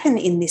deepen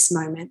in this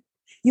moment.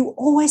 You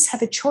always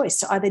have a choice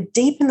to either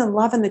deepen the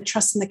love and the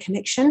trust and the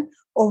connection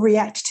or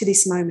react to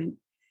this moment.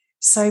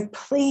 So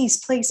please,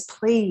 please,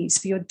 please,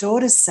 for your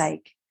daughter's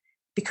sake,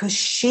 because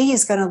she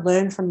is going to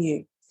learn from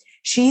you.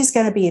 She is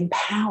going to be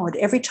empowered.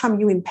 Every time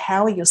you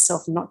empower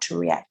yourself not to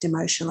react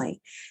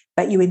emotionally,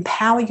 but you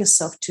empower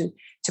yourself to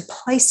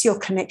place your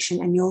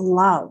connection and your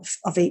love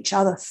of each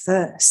other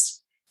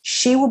first,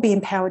 she will be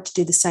empowered to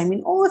do the same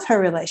in all of her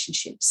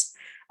relationships.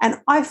 And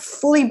I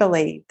fully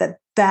believe that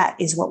that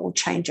is what will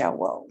change our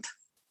world.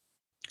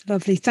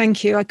 Lovely.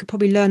 Thank you. I could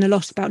probably learn a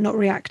lot about not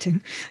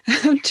reacting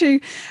to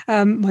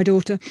my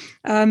daughter.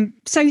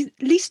 So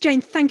Lisa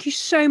Jayne, thank you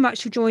so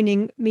much for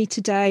joining me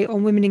today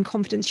on Women in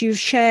Confidence. You've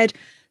shared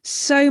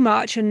so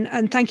much,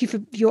 and thank you for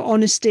your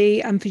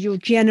honesty and for your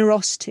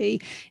generosity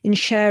in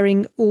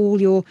sharing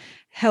all your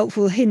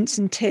helpful hints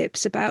and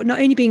tips about not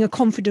only being a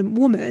confident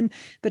woman,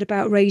 but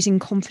about raising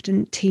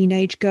confident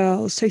teenage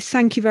girls. So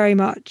thank you very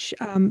much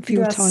for your time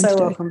You're so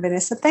today. welcome,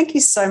 Vanessa. Thank you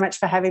so much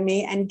for having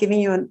me and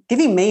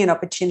giving me an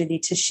opportunity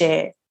to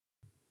share.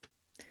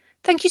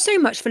 Thank you so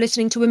much for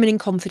listening to Women in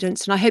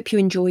Confidence, and I hope you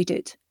enjoyed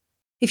it.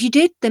 If you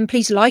did, then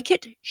please like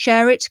it,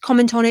 share it,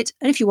 comment on it,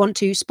 and if you want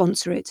to,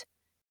 sponsor it.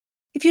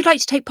 If you'd like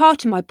to take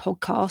part in my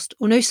podcast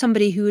or know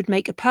somebody who would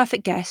make a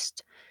perfect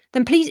guest,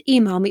 then please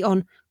email me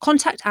on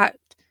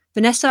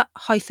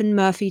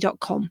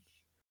vanessa-murphy.com.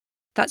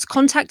 That's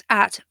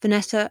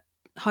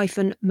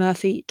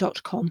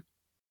contact@vanessa-murphy.com.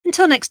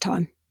 Until next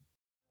time.